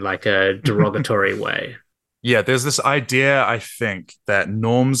that in like a derogatory way. Yeah, there's this idea, I think, that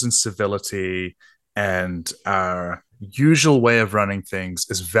norms and civility and our usual way of running things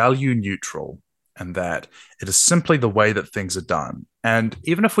is value neutral, and that it is simply the way that things are done. And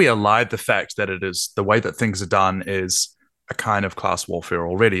even if we allied the fact that it is the way that things are done is a kind of class warfare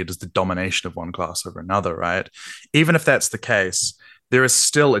already, it is the domination of one class over another, right? Even if that's the case, there is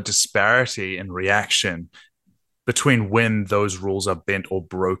still a disparity in reaction between when those rules are bent or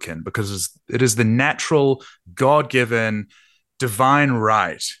broken, because it is the natural, God-given, divine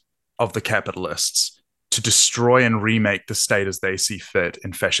right of the capitalists to destroy and remake the state as they see fit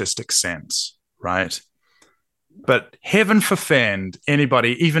in fascistic sense, right? But heaven forfend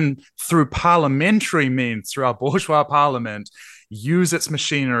anybody, even through parliamentary means, through our bourgeois parliament, use its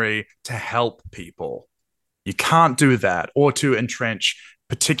machinery to help people. You can't do that, or to entrench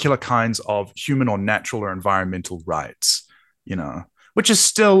particular kinds of human or natural or environmental rights, which is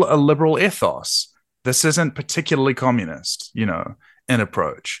still a liberal ethos. This isn't particularly communist, in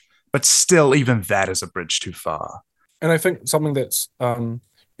approach, but still, even that is a bridge too far. And I think something that's, a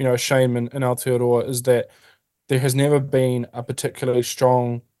shame in Aotearoa is that there has never been a particularly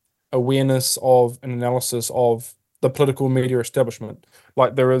strong awareness of an analysis of the political media establishment,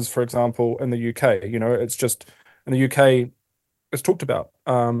 like there is, for example, in the UK. It's just in the UK, it's talked about.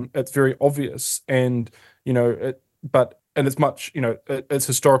 It's very obvious, and it's much, its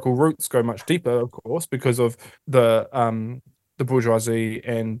historical roots go much deeper, of course, because of the bourgeoisie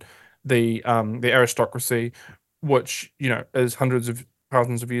and the aristocracy, which is hundreds of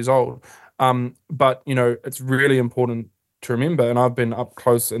thousands of years old. But it's really important to remember, and I've been up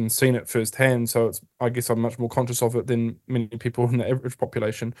close and seen it firsthand, so I guess I'm much more conscious of it than many people in the average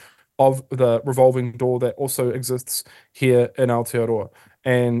population, of the revolving door that also exists here in Aotearoa.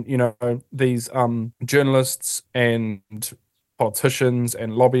 And these journalists and politicians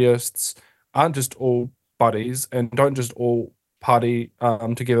and lobbyists aren't just all buddies, and don't just all party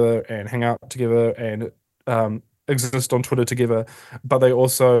together and hang out together and exist on Twitter together, but they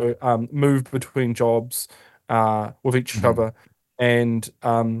also move between jobs with each other, and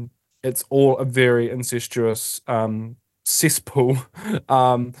it's all a very incestuous cesspool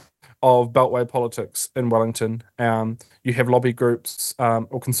of beltway politics in Wellington. You have lobby groups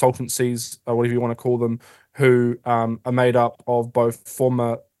or consultancies, or whatever you want to call them, who are made up of both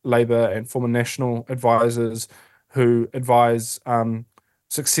former Labour and former National advisors who advise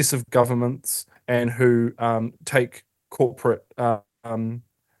successive governments, and who take corporate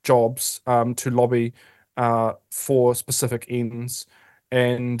jobs to lobby for specific ends.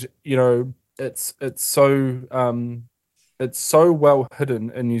 And it's so well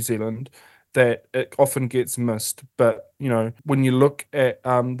hidden in New Zealand that it often gets missed. But when you look at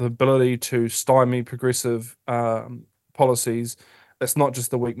the ability to stymie progressive policies it's not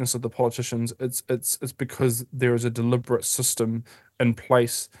just the weakness of the politicians. It's because there is a deliberate system in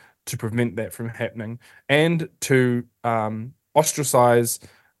place to prevent that from happening and to ostracize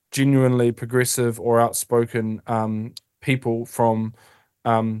genuinely progressive or outspoken people from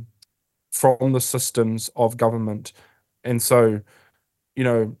the systems of government. And so, you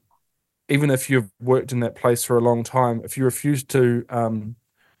know, even if you've worked in that place for a long time, if you refuse to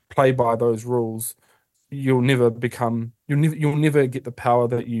play by those rules, you'll never get the power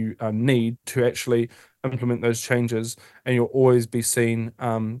that you need to actually implement those changes, and you'll always be seen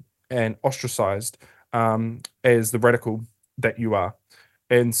and ostracized as the radical that you are.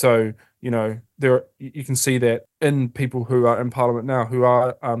 And so, you can see that in people who are in Parliament now, who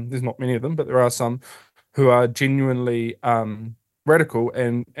are there's not many of them, but there are some who are genuinely radical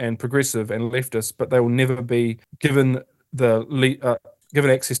and progressive and leftist, but they will never be given given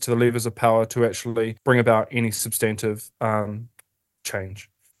access to the levers of power to actually bring about any substantive change.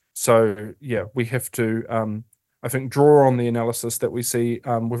 So yeah, we have to, I think, draw on the analysis that we see,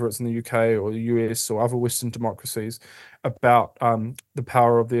 whether it's in the UK or the US or other Western democracies, about the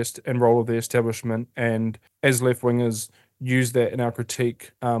power of and role of the establishment, and as left-wingers use that in our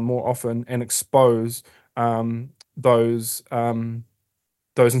critique more often and expose those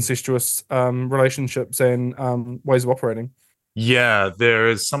incestuous relationships and ways of operating. Yeah, there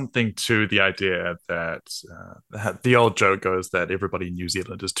is something to the idea that the old joke goes that everybody in New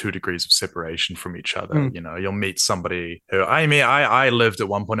Zealand is 2 degrees of separation from each other. You'll meet somebody who, I lived at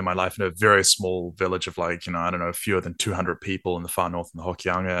one point in my life in a very small village of I don't know, fewer than 200 people in the far north in the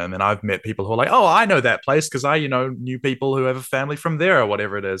Hokianga. And then I've met people who are like, oh, I know that place because I, knew people who have a family from there or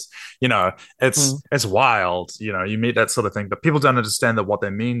whatever it is. It's wild. You meet that sort of thing, but people don't understand that what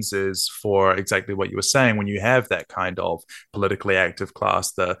that means is, for exactly what you were saying, when you have that kind of politically active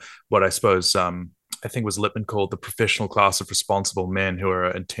class, what I suppose I think was Lippmann called the professional class of responsible men who are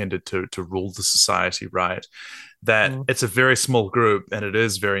intended to rule the society, right? That it's a very small group and it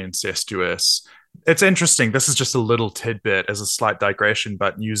is very incestuous. It's interesting. This is just a little tidbit as a slight digression,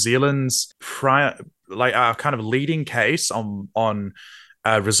 but New Zealand's kind of leading case on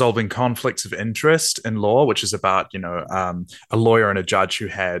resolving conflicts of interest in law, which is about a lawyer and a judge who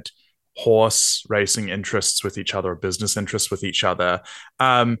had horse racing interests with each other, or business interests with each other.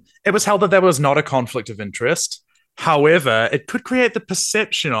 It was held that there was not a conflict of interest. However, it could create the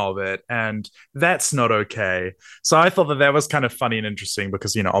perception of it, and that's not okay. So I thought that was kind of funny and interesting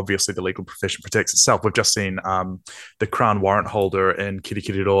because, obviously the legal profession protects itself. We've just seen the Crown warrant holder in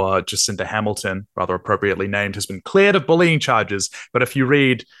Kirikiriroa, Jacinta Hamilton, rather appropriately named, has been cleared of bullying charges. But if you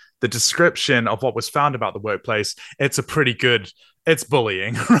read the description of what was found about the workplace, it's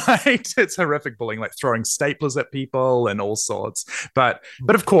bullying, right? It's horrific bullying, like throwing staplers at people and all sorts. But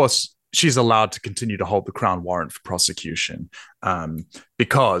of course, she's allowed to continue to hold the Crown warrant for prosecution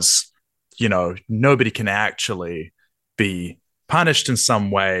because, nobody can actually be punished in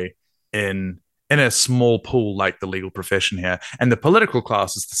some way in a small pool like the legal profession here. And the political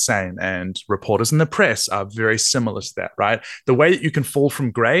class is the same, and reporters in the press are very similar to that, right? The way that you can fall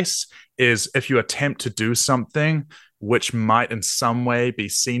from grace is if you attempt to do something which might in some way be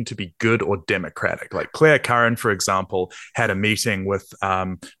seen to be good or democratic. Like Claire Curran, for example, had a meeting with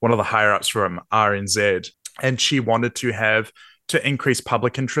one of the higher-ups from RNZ, and she wanted to increase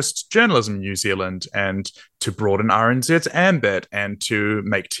public interest journalism in New Zealand and to broaden RNZ's ambit and to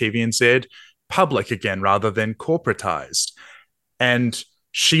make TVNZ public again rather than corporatized. And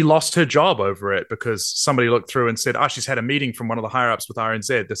she lost her job over it because somebody looked through and said, she's had a meeting from one of the higher ups with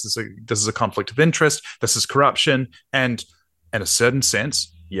RNZ. This is a conflict of interest. This is corruption. And in a certain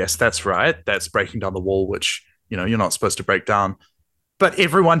sense, yes, that's right. That's breaking down the wall, which, you're not supposed to break down. But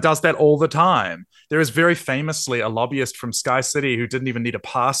everyone does that all the time. There is very famously a lobbyist from Sky City who didn't even need a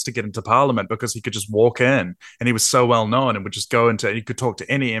pass to get into Parliament because he could just walk in, and he was so well known and would just go he could talk to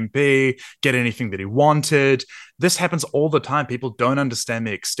any MP, get anything that he wanted. This happens all the time. People don't understand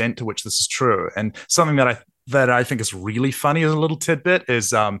the extent to which this is true. And something that I think is really funny as a little tidbit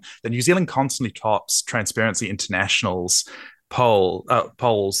is that New Zealand constantly tops Transparency International's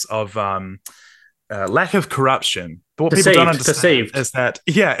polls of lack of corruption. But what people don't understand is that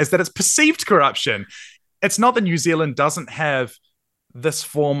it's perceived corruption. It's not that New Zealand doesn't have this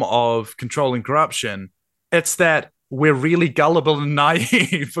form of controlling corruption. It's that we're really gullible and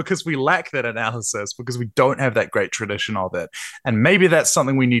naive because we lack that analysis, because we don't have that great tradition of it. And maybe that's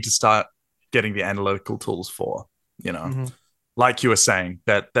something we need to start getting the analytical tools for, like you were saying,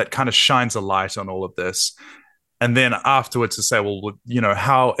 that kind of shines a light on all of this. And then afterwards to say, well,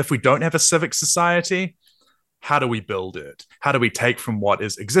 how, if we don't have a civic society, how do we build it? How do we take from what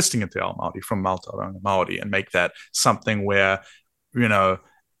is existing in Te Ao Māori, from Mātauranga Māori, and make that something where you know,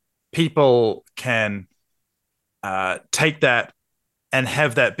 people can take that and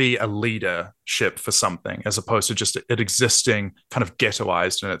have that be a leadership for something as opposed to just it existing kind of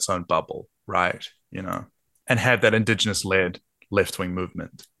ghettoized in its own bubble, right? You know, and have that indigenous-led left-wing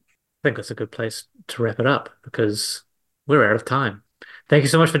movement. I think that's a good place to wrap it up because we're out of time. Thank you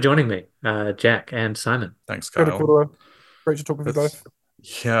so much for joining me, Jack and Simon. Thanks, Kia Kyle. ora, koroa. Great to talk with you both.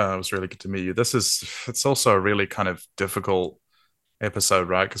 Yeah, it was really good to meet you. It's also a really kind of difficult episode,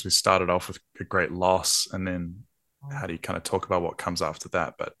 right? Because we started off with a great loss, and then how do you kind of talk about what comes after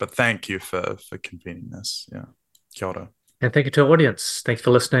that? But thank you for convening this. Yeah, kia ora. And thank you to our audience. Thanks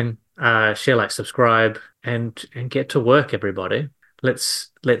for listening. Share, like, subscribe, and get to work, everybody.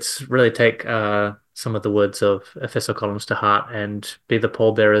 Let's really take some of the words of Efeso Collins to heart and be the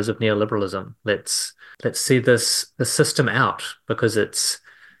pallbearers of neoliberalism. Let's see the system out because it's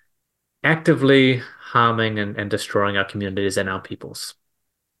actively harming and destroying our communities and our peoples.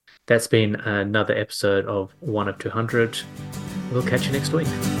 That's been another episode of 1 of 200. We'll catch you next week.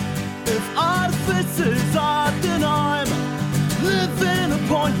 If artifice is art, then I'm living a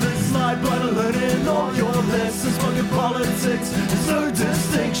pointless life, but learning all your lessons. Fucking politics, there's no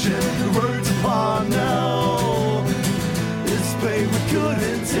distinction. The road's upon now. It's paved with good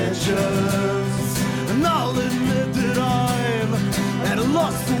intentions, and I'll admit that I'm at a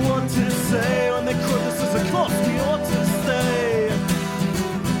loss for what to say when they quote this as a cost we ought to stay.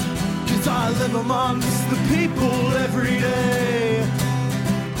 'Cause I live amongst the people every day.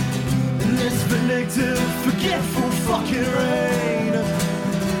 This vindictive, forgetful fucking race.